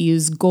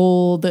these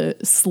gold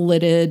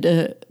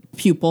slitted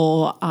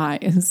pupil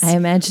eyes. I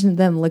imagine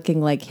them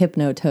looking like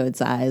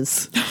Hypnotoad's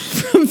eyes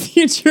from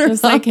Futurama.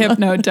 Just like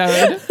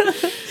Hypnotoad.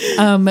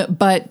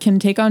 But can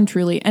take on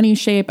truly any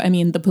shape. I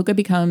mean, the puka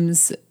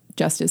becomes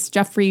Justice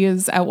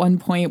Jeffries at one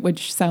point,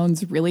 which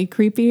sounds really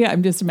creepy.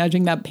 I'm just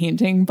imagining that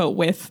painting, but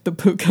with the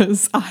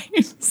puka's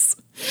eyes.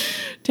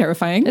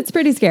 Terrifying. It's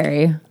pretty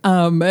scary.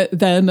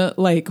 Then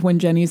like when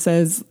Jenny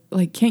says,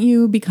 like, can't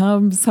you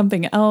become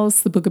something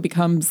else? The Puka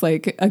becomes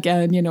like,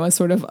 again, you know, a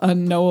sort of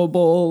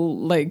unknowable,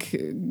 like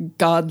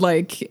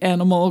godlike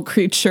animal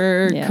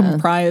creature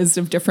comprised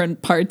of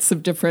different parts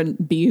of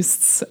different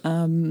beasts.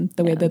 The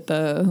way that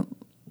the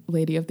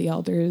Lady of the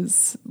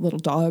Elders little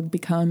dog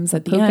becomes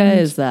at the Puka end.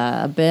 Is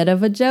a bit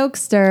of a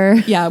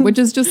jokester. Yeah, which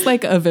is just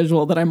like a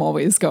visual that I'm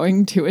always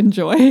going to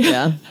enjoy.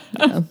 Yeah.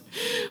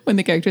 When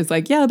the character's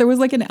like, yeah, there was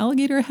like an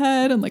alligator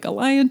head and like a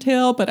lion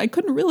tail, but I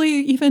couldn't really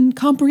even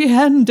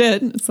comprehend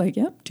it. It's like,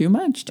 yep, too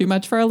much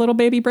for our little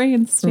baby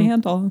brains to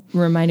handle.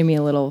 Reminded me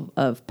a little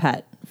of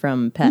Pet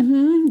from Pet.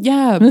 Mm-hmm.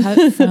 Yeah,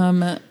 Pet from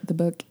the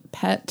book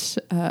Pet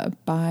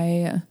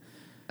by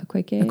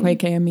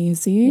Akwaeke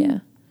Emezi. Yeah.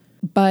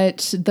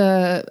 But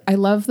I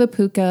love the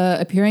Puka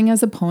appearing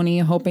as a pony,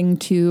 hoping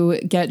to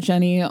get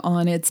Jenny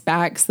on its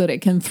back so that it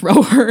can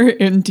throw her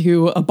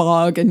into a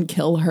bog and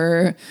kill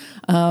her.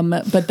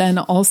 But then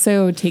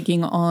also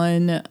taking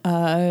on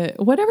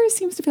whatever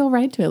seems to feel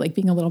right to it, like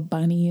being a little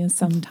bunny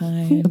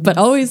sometimes. But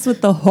always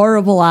with the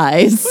horrible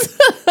eyes.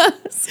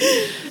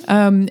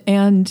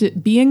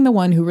 And being the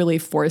one who really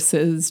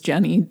forces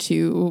Jenny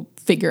to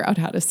figure out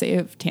how to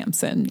save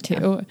Tamsin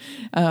too.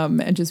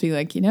 And just be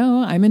like, you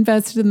know, I'm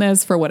invested in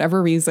this for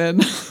whatever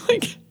reason.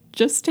 Like,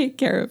 just take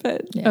care of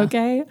it. Yeah.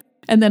 Okay.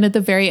 And then at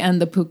the very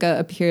end, the Puka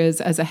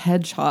appears as a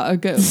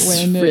hedgehog.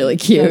 When really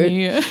cute.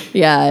 Jenny,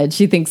 yeah. And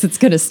she thinks it's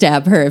going to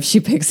stab her if she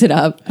picks it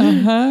up.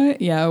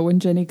 Yeah. When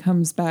Jenny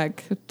comes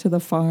back to the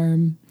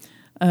farm,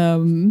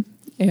 and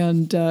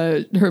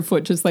her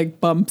foot just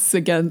like bumps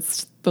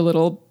against the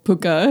little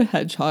Puka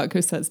hedgehog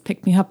who says,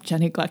 "Pick me up,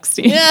 Jenny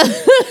Gluckstein." Yeah.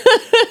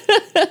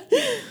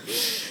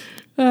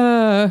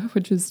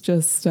 Which is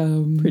just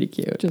pretty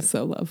cute. Just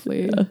so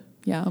lovely.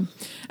 Yeah.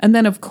 And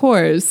then, of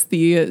course,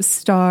 the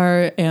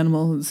star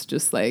animals,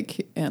 just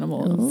like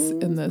animals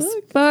in this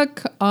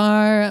book,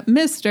 are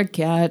Mr.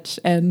 Cat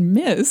and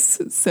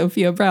Miss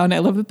Sophia Brown. I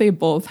love that they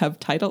both have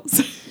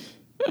titles.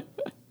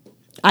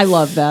 I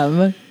love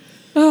them.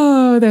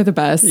 Oh, they're the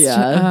best.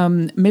 Yeah.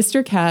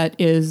 Mr. Cat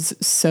is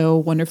so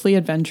wonderfully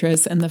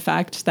adventurous, and the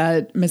fact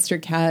that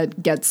Mr.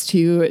 Cat gets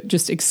to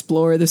just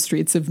explore the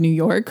streets of New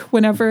York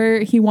whenever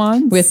he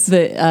wants. With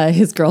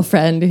his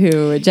girlfriend,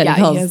 who Jenny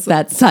calls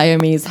that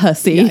Siamese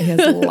hussy. Yeah, he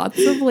has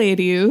lots of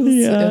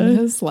ladies in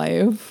his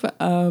life.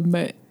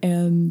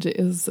 And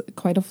is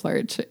quite a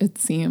flirt, it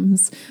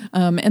seems.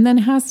 And then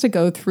has to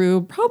go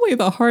through probably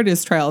the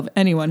hardest trial of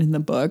anyone in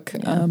the book,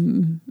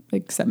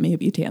 except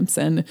maybe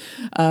Tamsin,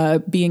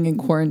 being in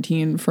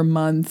quarantine for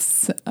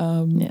months,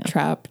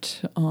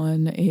 trapped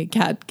on a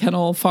cat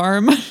kennel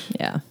farm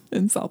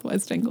in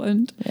Southwest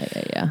England.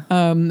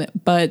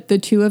 But the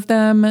two of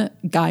them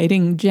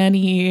guiding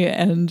Jenny,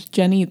 and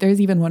Jenny,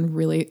 there's even one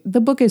really, the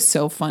book is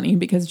so funny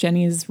because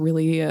Jenny is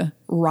really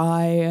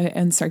wry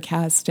and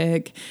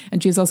sarcastic,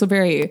 and she's also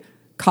very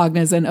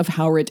cognizant of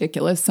how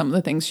ridiculous some of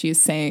the things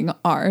she's saying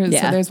are.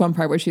 So there's one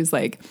part where she's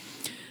like,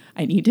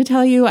 I need to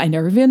tell you, I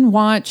never even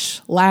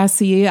watched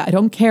Lassie. I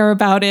don't care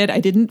about it. I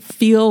didn't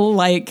feel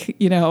like,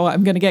 you know,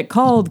 I'm going to get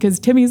called because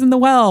Timmy's in the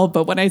well.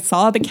 But when I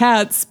saw the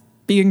cats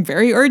being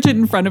very urgent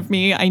in front of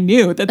me, I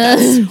knew that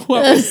that's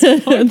what was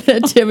going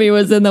that Timmy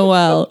was in the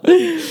well.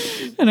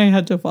 And I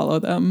had to follow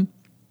them.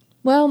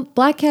 Well,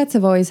 black cats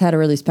have always had a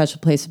really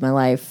special place in my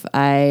life.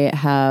 I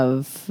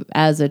have,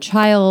 as a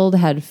child,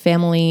 had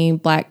family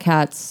black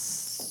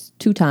cats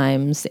 2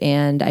 times,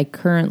 and I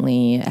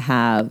currently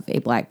have a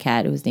black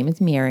cat whose name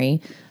is Mary.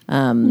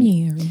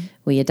 Mary.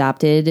 We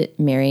adopted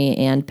Mary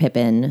and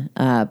Pippin,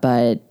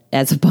 but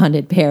as a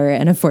bonded pair,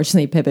 and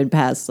unfortunately Pippin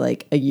passed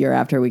like a year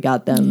after we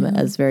got them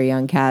as very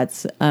young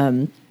cats.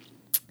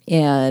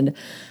 And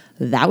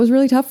that was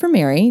really tough for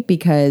Mary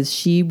because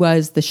she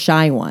was the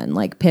shy one.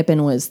 Like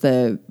Pippin was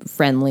the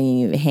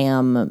friendly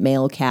ham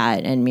male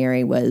cat, and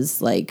Mary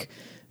was like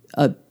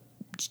a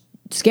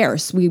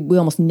scarce. We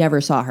almost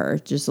never saw her,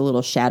 just a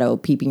little shadow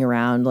peeping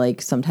around.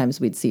 Like sometimes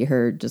we'd see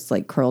her just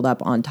like curled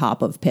up on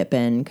top of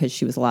Pippin because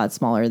she was a lot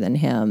smaller than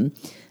him.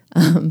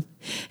 And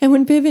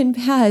when Pippin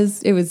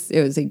passed, it was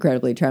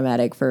incredibly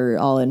traumatic for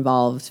all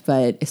involved,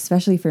 but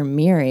especially for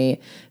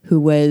Mary, who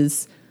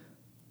was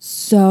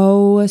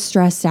so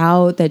stressed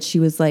out that she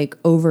was like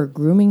over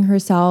grooming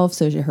herself.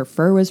 So her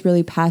fur was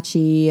really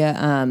patchy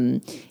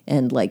and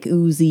like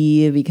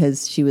oozy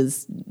because she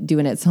was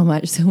doing it so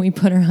much. So we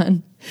put her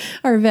on,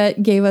 our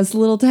vet gave us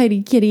little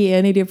tiny kitty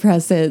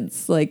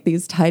antidepressants, like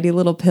these tiny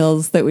little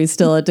pills that we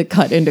still had to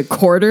cut into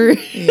quarters.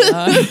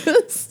 Yeah.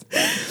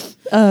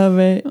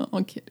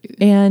 Oh, kitty.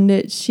 And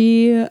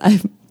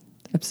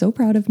I'm so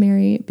proud of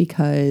Mary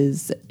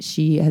because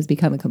she has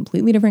become a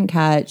completely different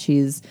cat.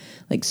 She's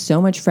like so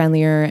much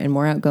friendlier and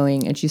more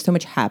outgoing, and she's so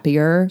much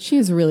happier.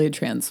 She's really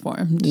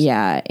transformed.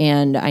 Yeah.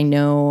 And I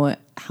know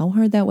how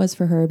hard that was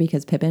for her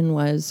because Pippin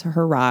was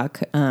her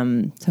rock.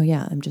 So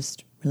yeah, I'm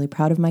just really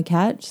proud of my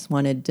cat. Just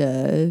wanted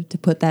to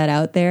put that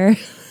out there.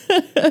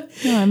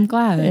 No, I'm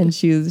glad. And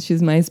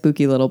she's my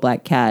spooky little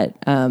black cat.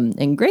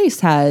 And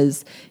Grace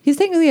he's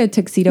technically a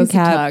tuxedo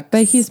cat,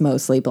 but he's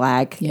mostly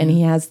black. Yeah. And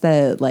he has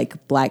the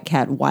like black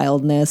cat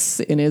wildness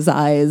in his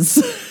eyes.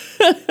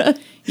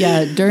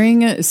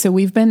 Yeah, so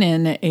we've been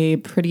in a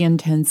pretty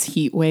intense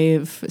heat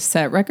wave,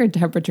 set record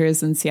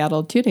temperatures in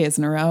Seattle 2 days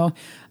in a row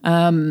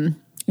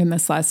in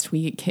this last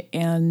week.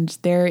 And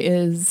there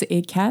is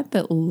a cat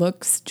that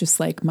looks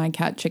just like my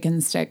cat Chicken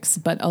Sticks,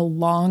 but a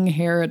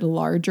long-haired,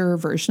 larger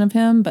version of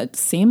him, but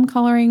same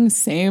coloring,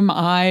 same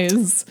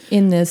eyes.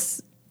 In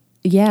this,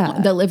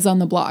 yeah. That lives on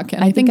the block.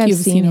 And I think you've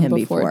seen him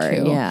before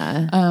too.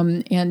 Yeah.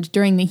 And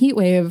during the heat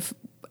wave,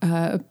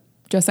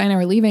 Josiah and I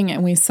were leaving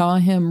and we saw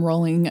him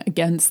rolling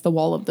against the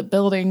wall of the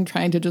building,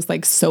 trying to just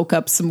like soak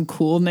up some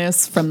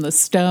coolness from the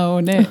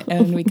stone.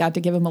 And we got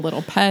to give him a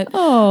little pet.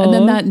 Oh. And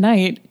then that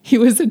night he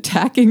was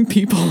attacking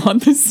people on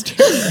the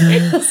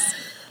staircase.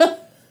 I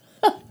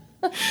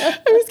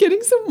was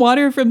getting some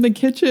water from the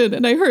kitchen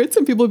and I heard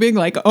some people being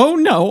like, oh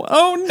no.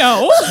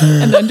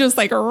 And then just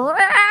like,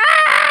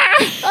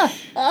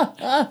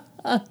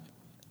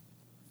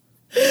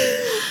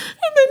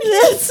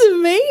 that's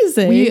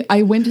amazing.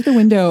 I went to the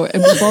window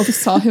and we both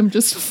saw him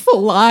just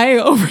fly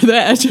over the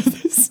edge of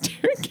the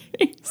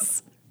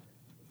staircase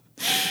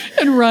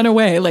and run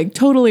away, like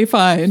totally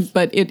fine.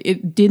 But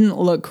it didn't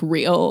look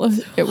real.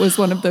 It was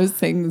one of those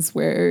things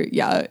where,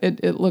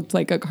 it looked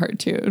like a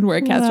cartoon where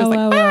a cat's just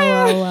like,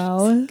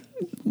 wow.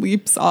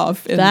 leaps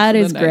off. That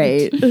is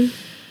great.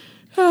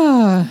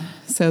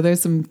 So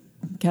there's some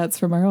cats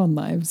from our own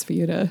lives for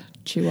you to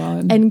chew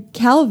on. And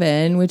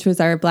Calvin, which was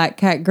our black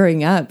cat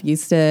growing up,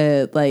 used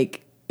to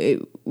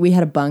we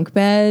had a bunk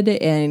bed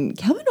and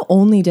Calvin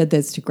only did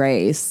this to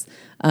Grace.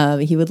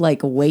 He would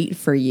like wait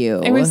for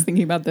you. I was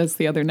thinking about this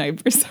the other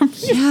night for some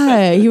reason.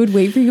 Yeah, he would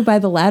wait for you by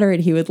the ladder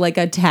and he would like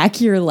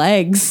attack your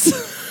legs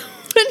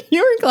when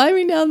you were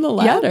climbing down the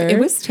ladder. Yep, it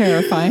was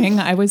terrifying.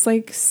 I was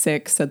like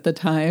 6 at the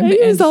time. And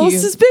he was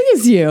almost as big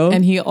as you.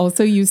 And he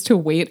also used to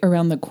wait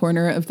around the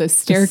corner of the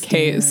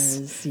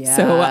staircase. Yeah.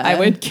 So I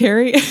would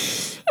carry...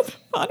 at the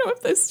bottom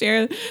of the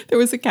stair, there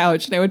was a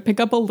couch, and I would pick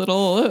up a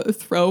little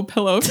throw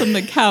pillow from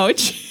the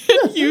couch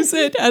and use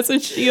it as a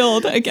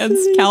shield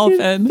against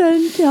Calvin.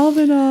 Fend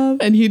Calvin off.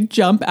 And he'd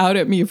jump out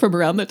at me from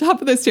around the top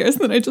of the stairs,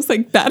 and then I just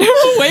like bat him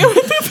away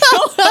with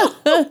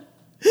the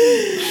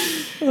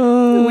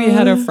pillow. We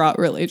had a fraught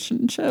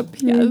relationship.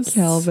 Yes,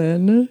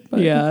 Calvin.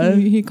 But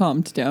he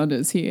calmed down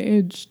as he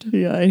aged.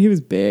 Yeah, and he was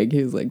big.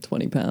 He was like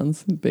 20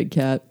 pounds. Big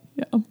cat.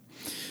 Yeah.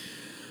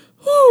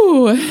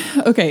 Ooh.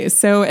 Okay,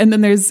 so and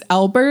then there's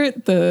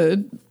Albert,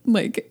 the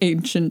like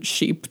ancient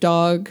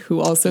sheepdog, who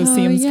also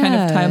seems kind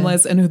of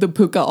timeless, and who the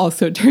puka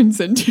also turns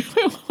into.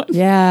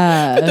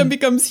 Yeah, but then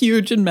becomes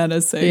huge and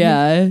menacing.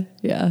 Yeah.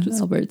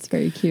 Albert's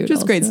very cute.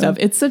 Just great stuff.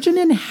 It's such an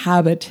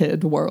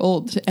inhabited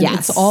world,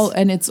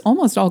 and it's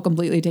almost all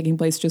completely taking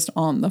place just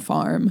on the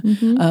farm.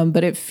 Mm-hmm.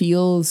 But it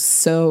feels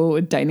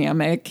so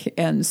dynamic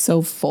and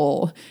so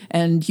full,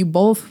 and you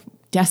both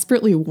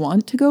desperately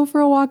want to go for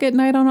a walk at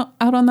night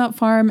out on that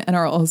farm and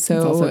are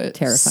also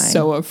terrifying,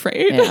 so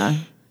afraid.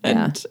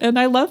 And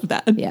I love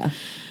that. Yeah,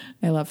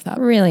 I love that.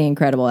 Really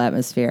incredible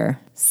atmosphere.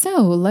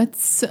 So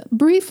let's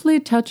briefly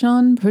touch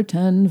on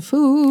pretend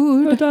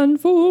food. Pretend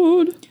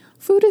food.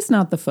 Food is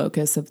not the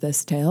focus of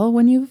this tale.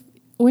 When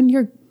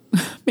your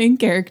main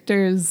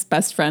character's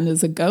best friend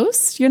is a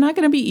ghost, you're not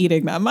going to be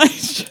eating that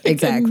much.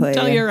 Exactly. I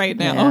can tell you right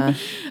now.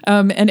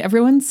 Yeah. And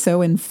everyone's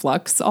so in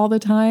flux all the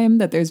time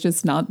that there's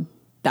just not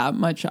that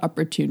much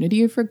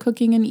opportunity for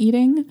cooking and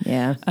eating.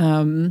 Yeah.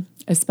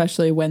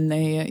 Especially when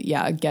they,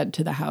 get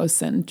to the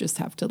house and just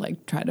have to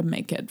like try to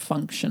make it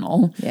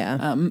functional.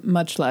 Yeah.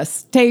 Much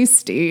less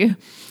tasty.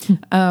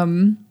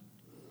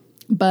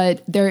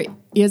 But there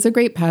is a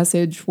great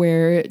passage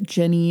where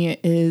Jenny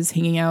is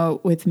hanging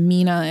out with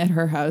Meena at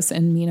her house,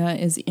 and Meena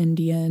is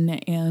Indian,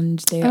 and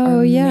they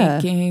are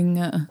making.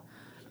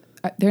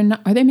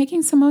 Are they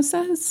making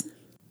samosas?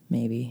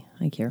 Maybe.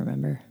 I can't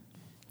remember.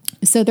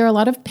 So there are a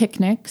lot of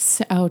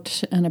picnics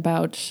out and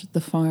about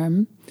the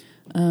farm.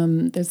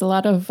 There's a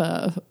lot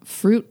of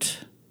fruit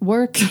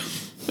work.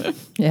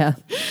 Yeah.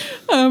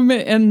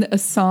 And a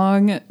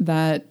song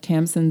that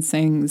Tamsin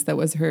sings that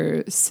was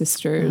her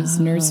sister's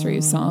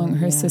nursery song.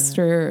 Her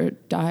sister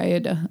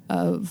died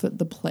of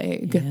the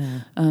plague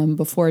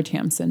before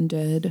Tamsin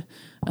did.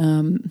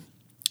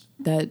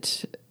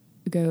 That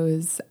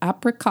goes,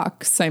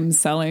 apricots I'm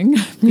selling,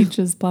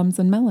 peaches, plums,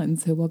 and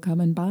melons. Who will come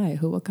and buy?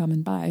 Who will come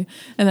and buy?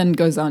 And then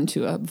goes on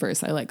to a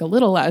verse I like a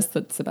little less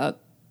that's about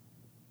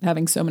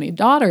having so many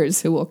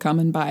daughters who will come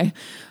and buy.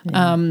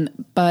 Yeah.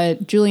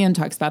 But Julian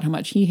talks about how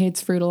much he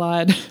hates fruit a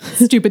lot.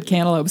 Stupid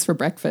cantaloupes for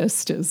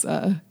breakfast is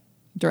a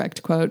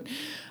direct quote.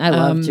 I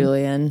love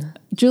Julian.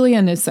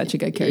 Julian is such a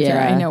good character.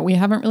 Yeah. I know we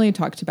haven't really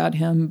talked about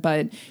him,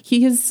 but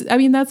he is,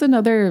 that's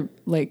another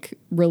like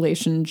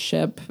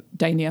relationship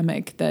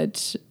dynamic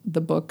that the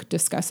book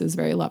discusses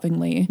very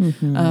lovingly.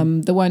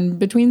 Mm-hmm. The one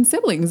between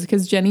siblings,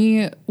 because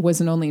Jenny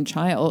was an only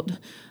child.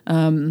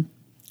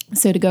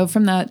 So to go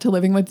from that to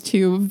living with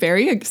two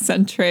very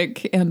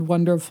eccentric and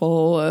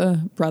wonderful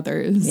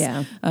brothers.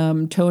 Yeah.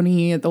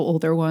 Tony, the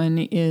older one,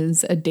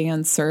 is a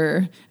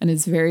dancer and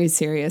is very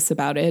serious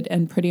about it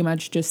and pretty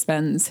much just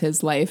spends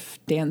his life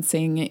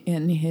dancing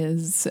in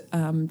his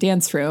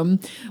dance room,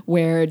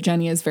 where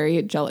Jenny is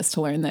very jealous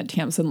to learn that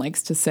Tamsin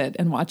likes to sit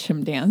and watch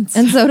him dance.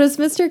 And so does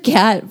Mr.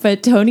 Cat,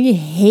 but Tony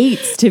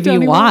hates to be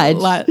watched.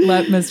 Let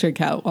Mr.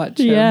 Cat watch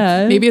him.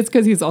 Yeah. Maybe it's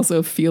because he's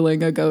also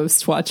feeling a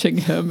ghost watching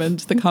him, and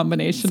the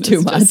combination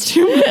too much.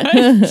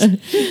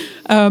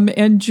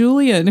 And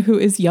Julian, who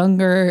is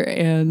younger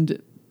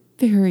and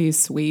very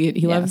sweet.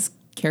 He loves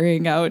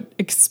carrying out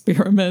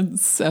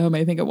experiments.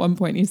 I think at one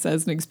point he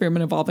says an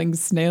experiment involving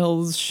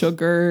snails,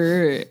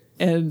 sugar,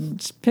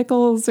 and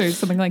pickles or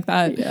something like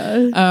that.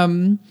 Yeah.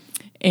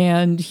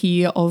 And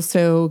he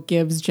also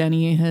gives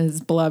Jenny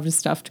his beloved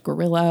stuffed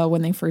gorilla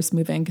when they first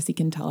move in because he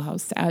can tell how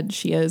sad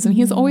she is. And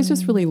he's always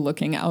just really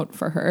looking out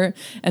for her.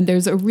 And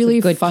there's a really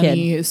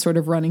funny sort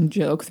of running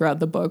joke throughout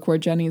the book where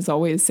Jenny's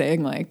always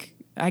saying, like,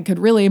 I could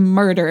really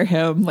murder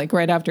him, like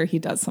right after he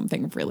does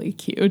something really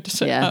cute.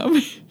 Yeah.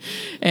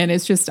 And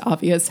it's just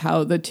obvious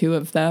how the two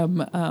of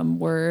them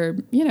were,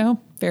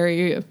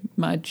 very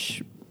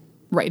much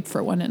right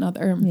for one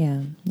another.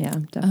 Yeah,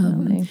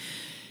 definitely.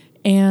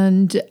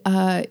 And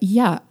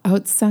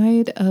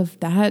outside of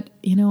that,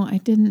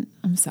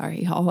 I'm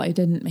sorry, y'all, I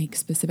didn't make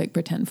specific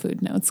pretend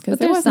food notes because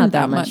there wasn't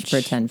not that much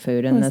pretend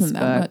food in this book.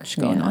 That much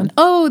going on.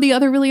 Oh, the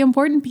other really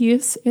important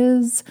piece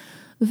is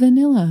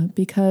vanilla,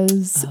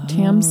 because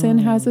Tamsin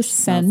has a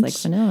scent like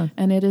vanilla,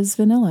 and it is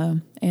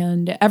vanilla,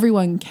 and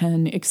everyone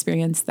can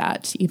experience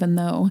that, even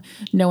though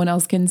no one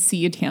else can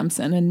see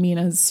Tamsin. And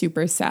Mina's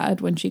super sad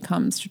when she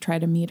comes to try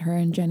to meet her,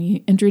 and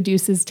Jenny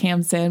introduces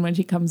Tamsin when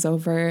she comes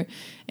over,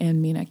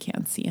 and Mina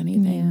can't see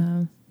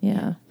anything.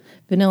 Yeah.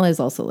 Vanilla is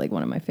also like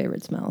one of my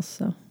favorite smells.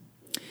 So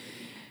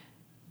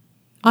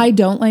I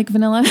don't like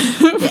vanilla,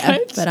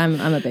 but I'm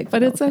a big.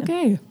 But it's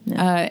okay.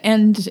 Yeah.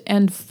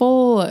 And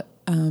full.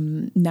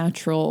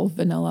 Natural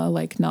vanilla,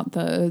 like not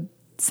the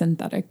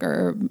synthetic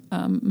or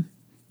the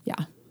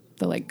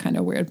like kind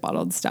of weird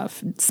bottled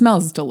stuff. It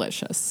smells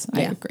delicious.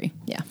 I agree.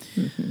 Yeah.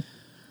 Mm-hmm.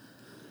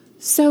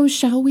 So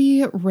shall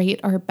we rate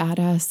our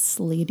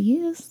badass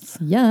ladies?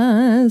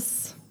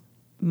 Yes.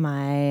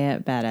 My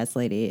badass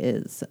lady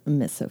is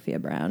Miss Sophia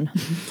Brown.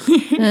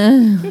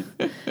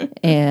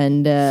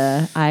 And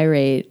I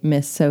rate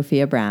Miss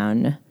Sophia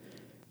Brown.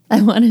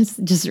 I want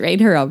to just rate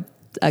her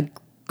a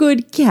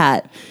good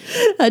cat,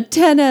 a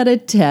 10 out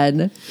of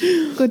 10.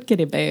 Good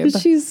kitty babe.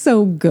 She's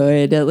so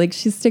good. Like,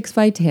 she sticks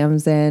by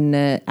Tamsin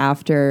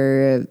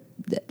after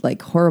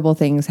like horrible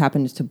things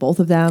happened to both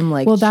of them.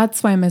 Like, well,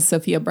 that's why Miss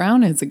Sophia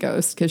Brown is a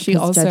ghost, because she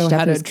also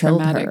had a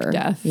traumatic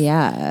death.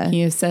 Yeah.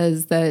 He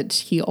says that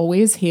he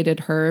always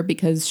hated her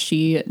because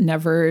she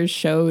never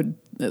showed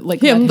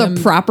like him the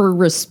proper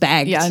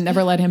respect. Yeah,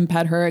 never let him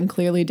pet her, and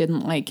clearly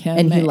didn't like him.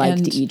 And he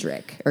liked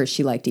Edric, or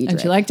she liked Edric.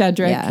 And she liked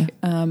Edric. Yeah.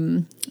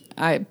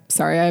 I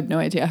have no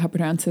idea how to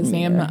pronounce his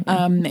name.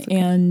 Okay.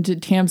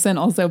 And Tamsin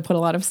also put a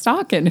lot of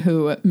stock in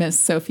who Miss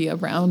Sophia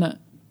Brown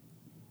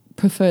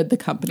preferred the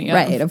company of.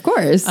 Right, of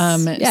course.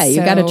 You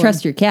got to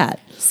trust your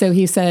cat. So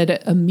he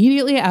said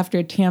immediately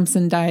after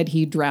Tamsin died,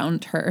 he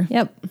drowned her.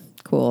 Yep.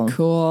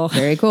 Cool.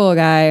 Very cool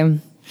guy.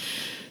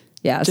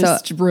 Yeah.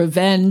 Just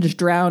revenge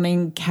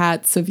drowning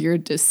cats of your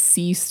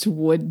deceased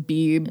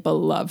would-be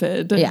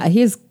beloved. Yeah,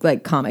 he's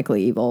like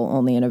comically evil,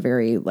 only in a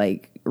very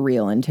like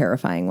real and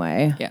terrifying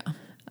way. Yeah.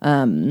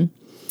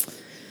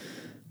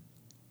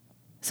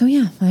 So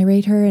yeah, I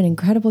rate her an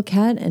incredible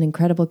cat, an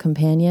incredible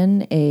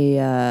companion,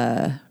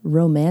 a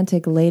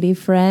romantic lady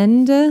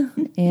friend,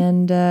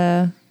 and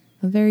a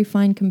very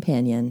fine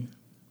companion.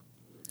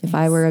 Nice. If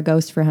I were a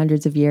ghost for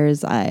hundreds of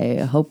years,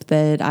 I hope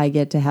that I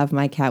get to have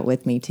my cat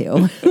with me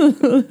too.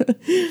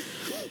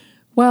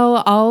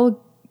 Well,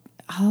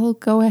 I'll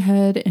go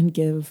ahead and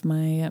give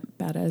my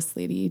badass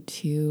lady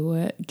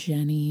to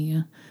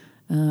Jenny.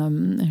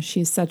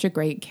 She's such a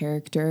great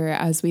character.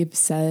 As we've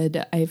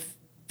said, I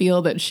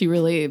feel that she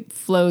really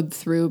flowed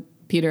through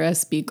Peter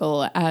S.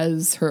 Beagle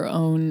as her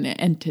own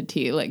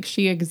entity. Like,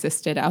 she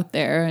existed out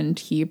there, and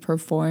he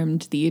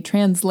performed the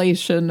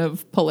translation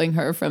of pulling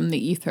her from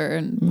the ether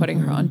and putting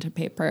her onto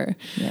paper.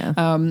 Yeah.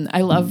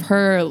 I love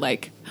her,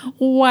 like,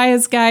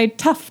 wise guy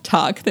tough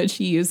talk that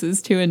she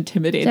uses to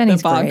intimidate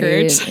Jenny's the boggart.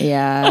 Great.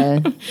 Yeah.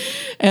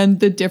 And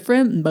the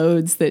different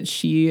modes that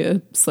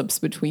she slips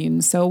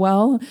between so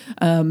well,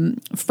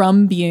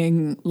 from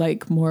being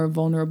like more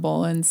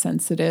vulnerable and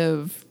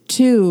sensitive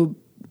to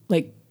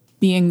like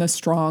being the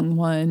strong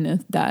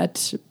one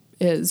that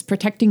is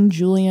protecting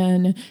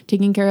Julian,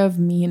 taking care of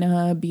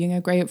Mina, being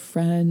a great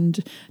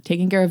friend,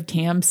 taking care of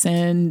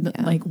Tamsin,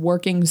 like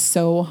working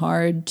so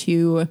hard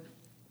to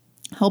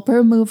help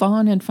her move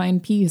on and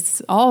find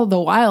peace, all the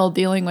while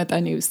dealing with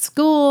a new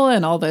school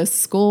and all this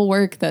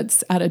schoolwork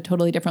that's at a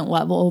totally different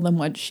level than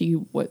what she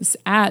was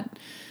at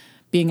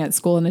being at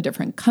school in a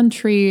different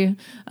country,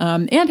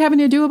 and having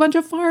to do a bunch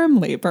of farm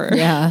labor.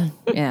 Yeah.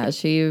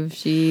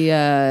 She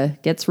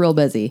gets real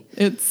busy.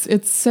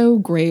 It's so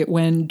great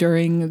when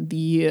during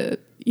the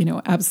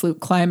absolute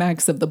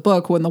climax of the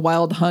book, when the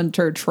Wild Hunt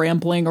are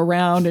trampling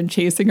around and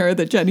chasing her,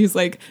 that Jenny's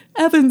like,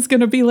 Evan's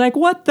gonna be like,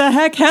 what the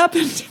heck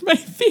happened to my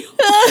field?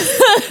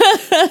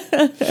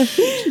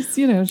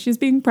 She's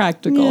being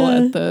practical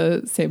at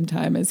the same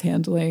time as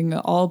handling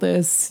all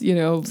this,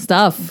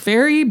 stuff.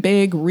 Very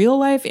big real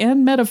life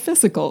and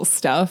metaphysical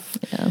stuff.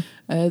 Yeah.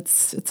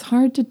 It's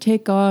hard to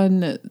take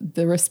on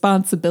the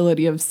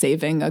responsibility of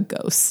saving a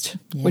ghost,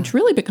 which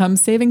really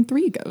becomes saving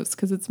 3 ghosts,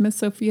 because it's Miss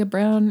Sophia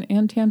Brown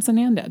and Tamsin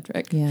and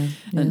Edric,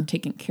 and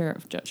taking care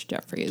of Judge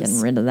Jeffries,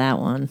 getting rid of that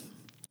one.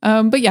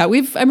 But yeah,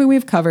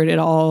 we've covered it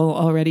all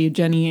already.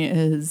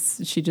 Jenny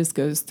she just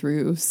goes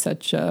through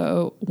such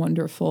a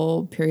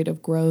wonderful period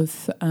of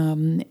growth,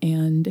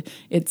 and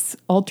it's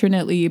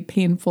alternately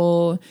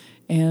painful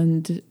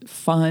and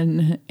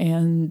fun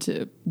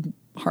and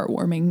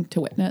heartwarming to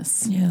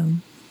witness. Yeah.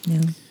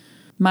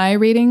 My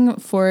rating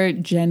for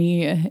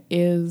Jenny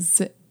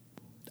is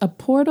a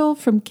portal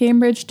from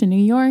Cambridge to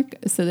New York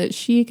so that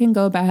she can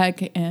go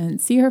back and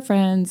see her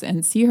friends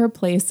and see her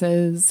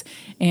places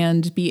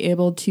and be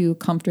able to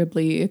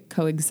comfortably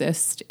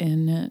coexist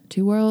in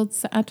 2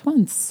 worlds at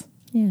once.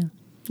 Yeah,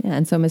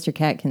 and so Mr.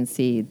 Cat can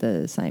see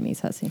the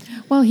Siamese hussy.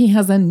 Well, he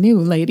has a new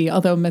lady,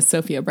 although Miss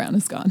Sophia Brown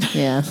is gone.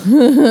 Yeah.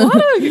 a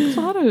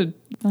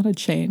lot of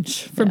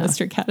change for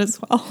Mr. Cat as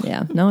well.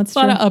 Yeah, no, it's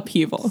true. A lot of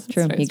upheaval. It's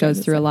true. He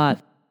goes through a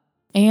lot.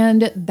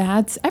 And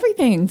that's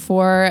everything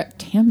for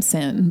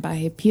Tamsin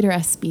by Peter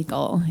S.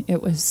 Spiegel.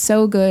 It was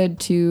so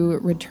good to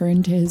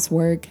return to his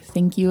work.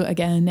 Thank you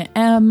again,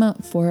 Em,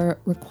 for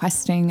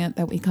requesting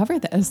that we cover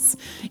this.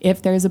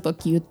 If there's a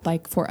book you'd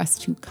like for us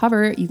to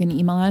cover, you can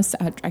email us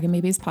at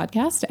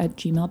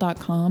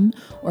dragonbabiespodcast@gmail.com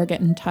or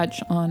get in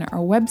touch on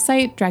our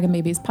website,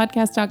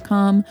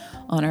 dragonbabiespodcast.com,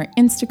 on our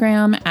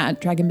Instagram at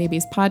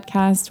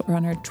dragonbabiespodcast, or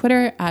on our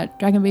Twitter at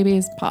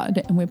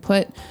dragonbabiespod. And we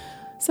put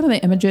some of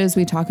the images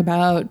we talk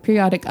about,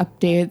 periodic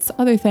updates,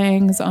 other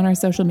things on our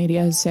social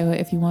media. So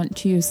if you want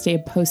to stay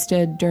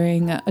posted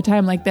during a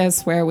time like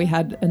this where we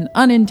had an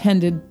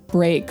unintended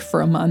break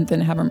for a month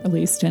and haven't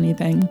released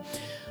anything,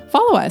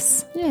 follow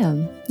us.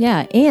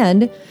 Yeah.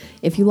 And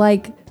if you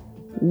like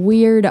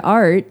weird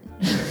art,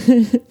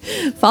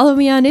 follow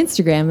me on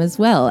Instagram as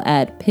well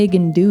at Pig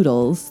and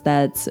Doodles.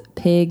 That's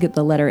Pig,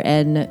 the letter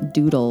N,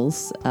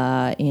 Doodles.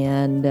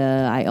 And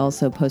I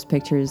also post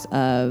pictures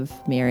of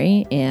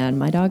Mary and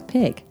my dog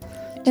Pig.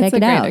 Check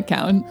it out. It's a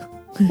great account.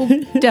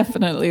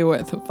 Definitely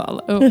worth a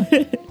follow.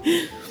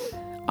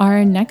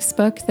 Our next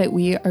book that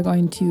we are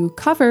going to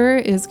cover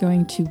is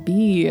going to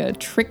be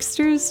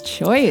Trickster's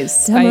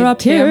Choice by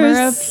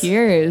Tamara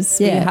Pierce.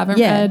 We haven't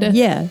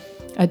read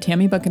a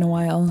Tammy book in a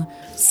while.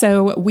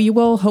 So we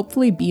will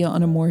hopefully be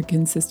on a more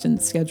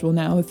consistent schedule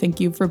now. Thank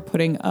you for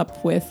putting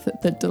up with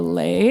the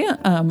delay.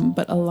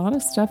 But a lot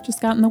of stuff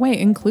just got in the way,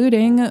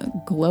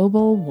 including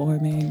global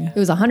warming. It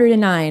was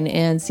 109,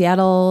 and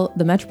Seattle,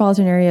 the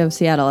metropolitan area of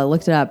Seattle, I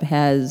looked it up,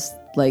 has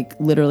like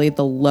literally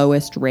the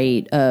lowest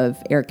rate of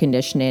air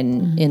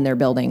conditioning in their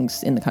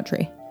buildings in the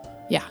country.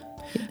 Yeah.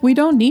 We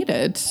don't need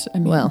it. I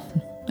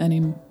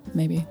mean,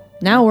 maybe.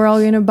 Now we're all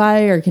going to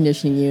buy air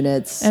conditioning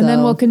units. And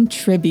then we'll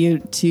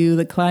contribute to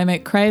the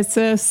climate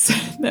crisis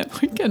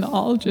that we can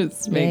all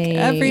just make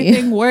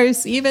everything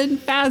worse even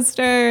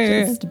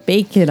faster. Just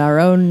bake in our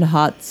own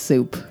hot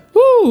soup.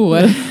 Woo!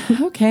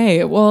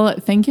 Okay. Well,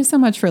 thank you so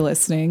much for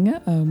listening.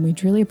 We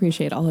truly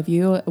appreciate all of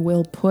you.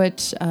 We'll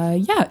put,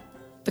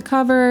 the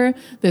cover,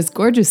 this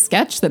gorgeous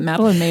sketch that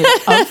Madeline made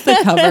of the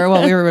cover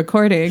while we were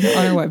recording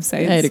on our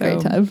website. I had a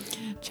great time.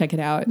 Check it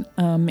out.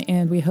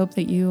 And we hope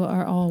that you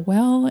are all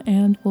well,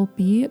 and we'll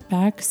be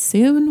back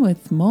soon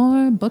with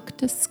more book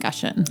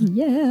discussion.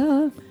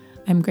 Yeah.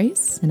 I'm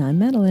Grace. And I'm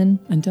Madeline.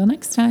 Until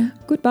next time.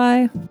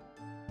 Goodbye.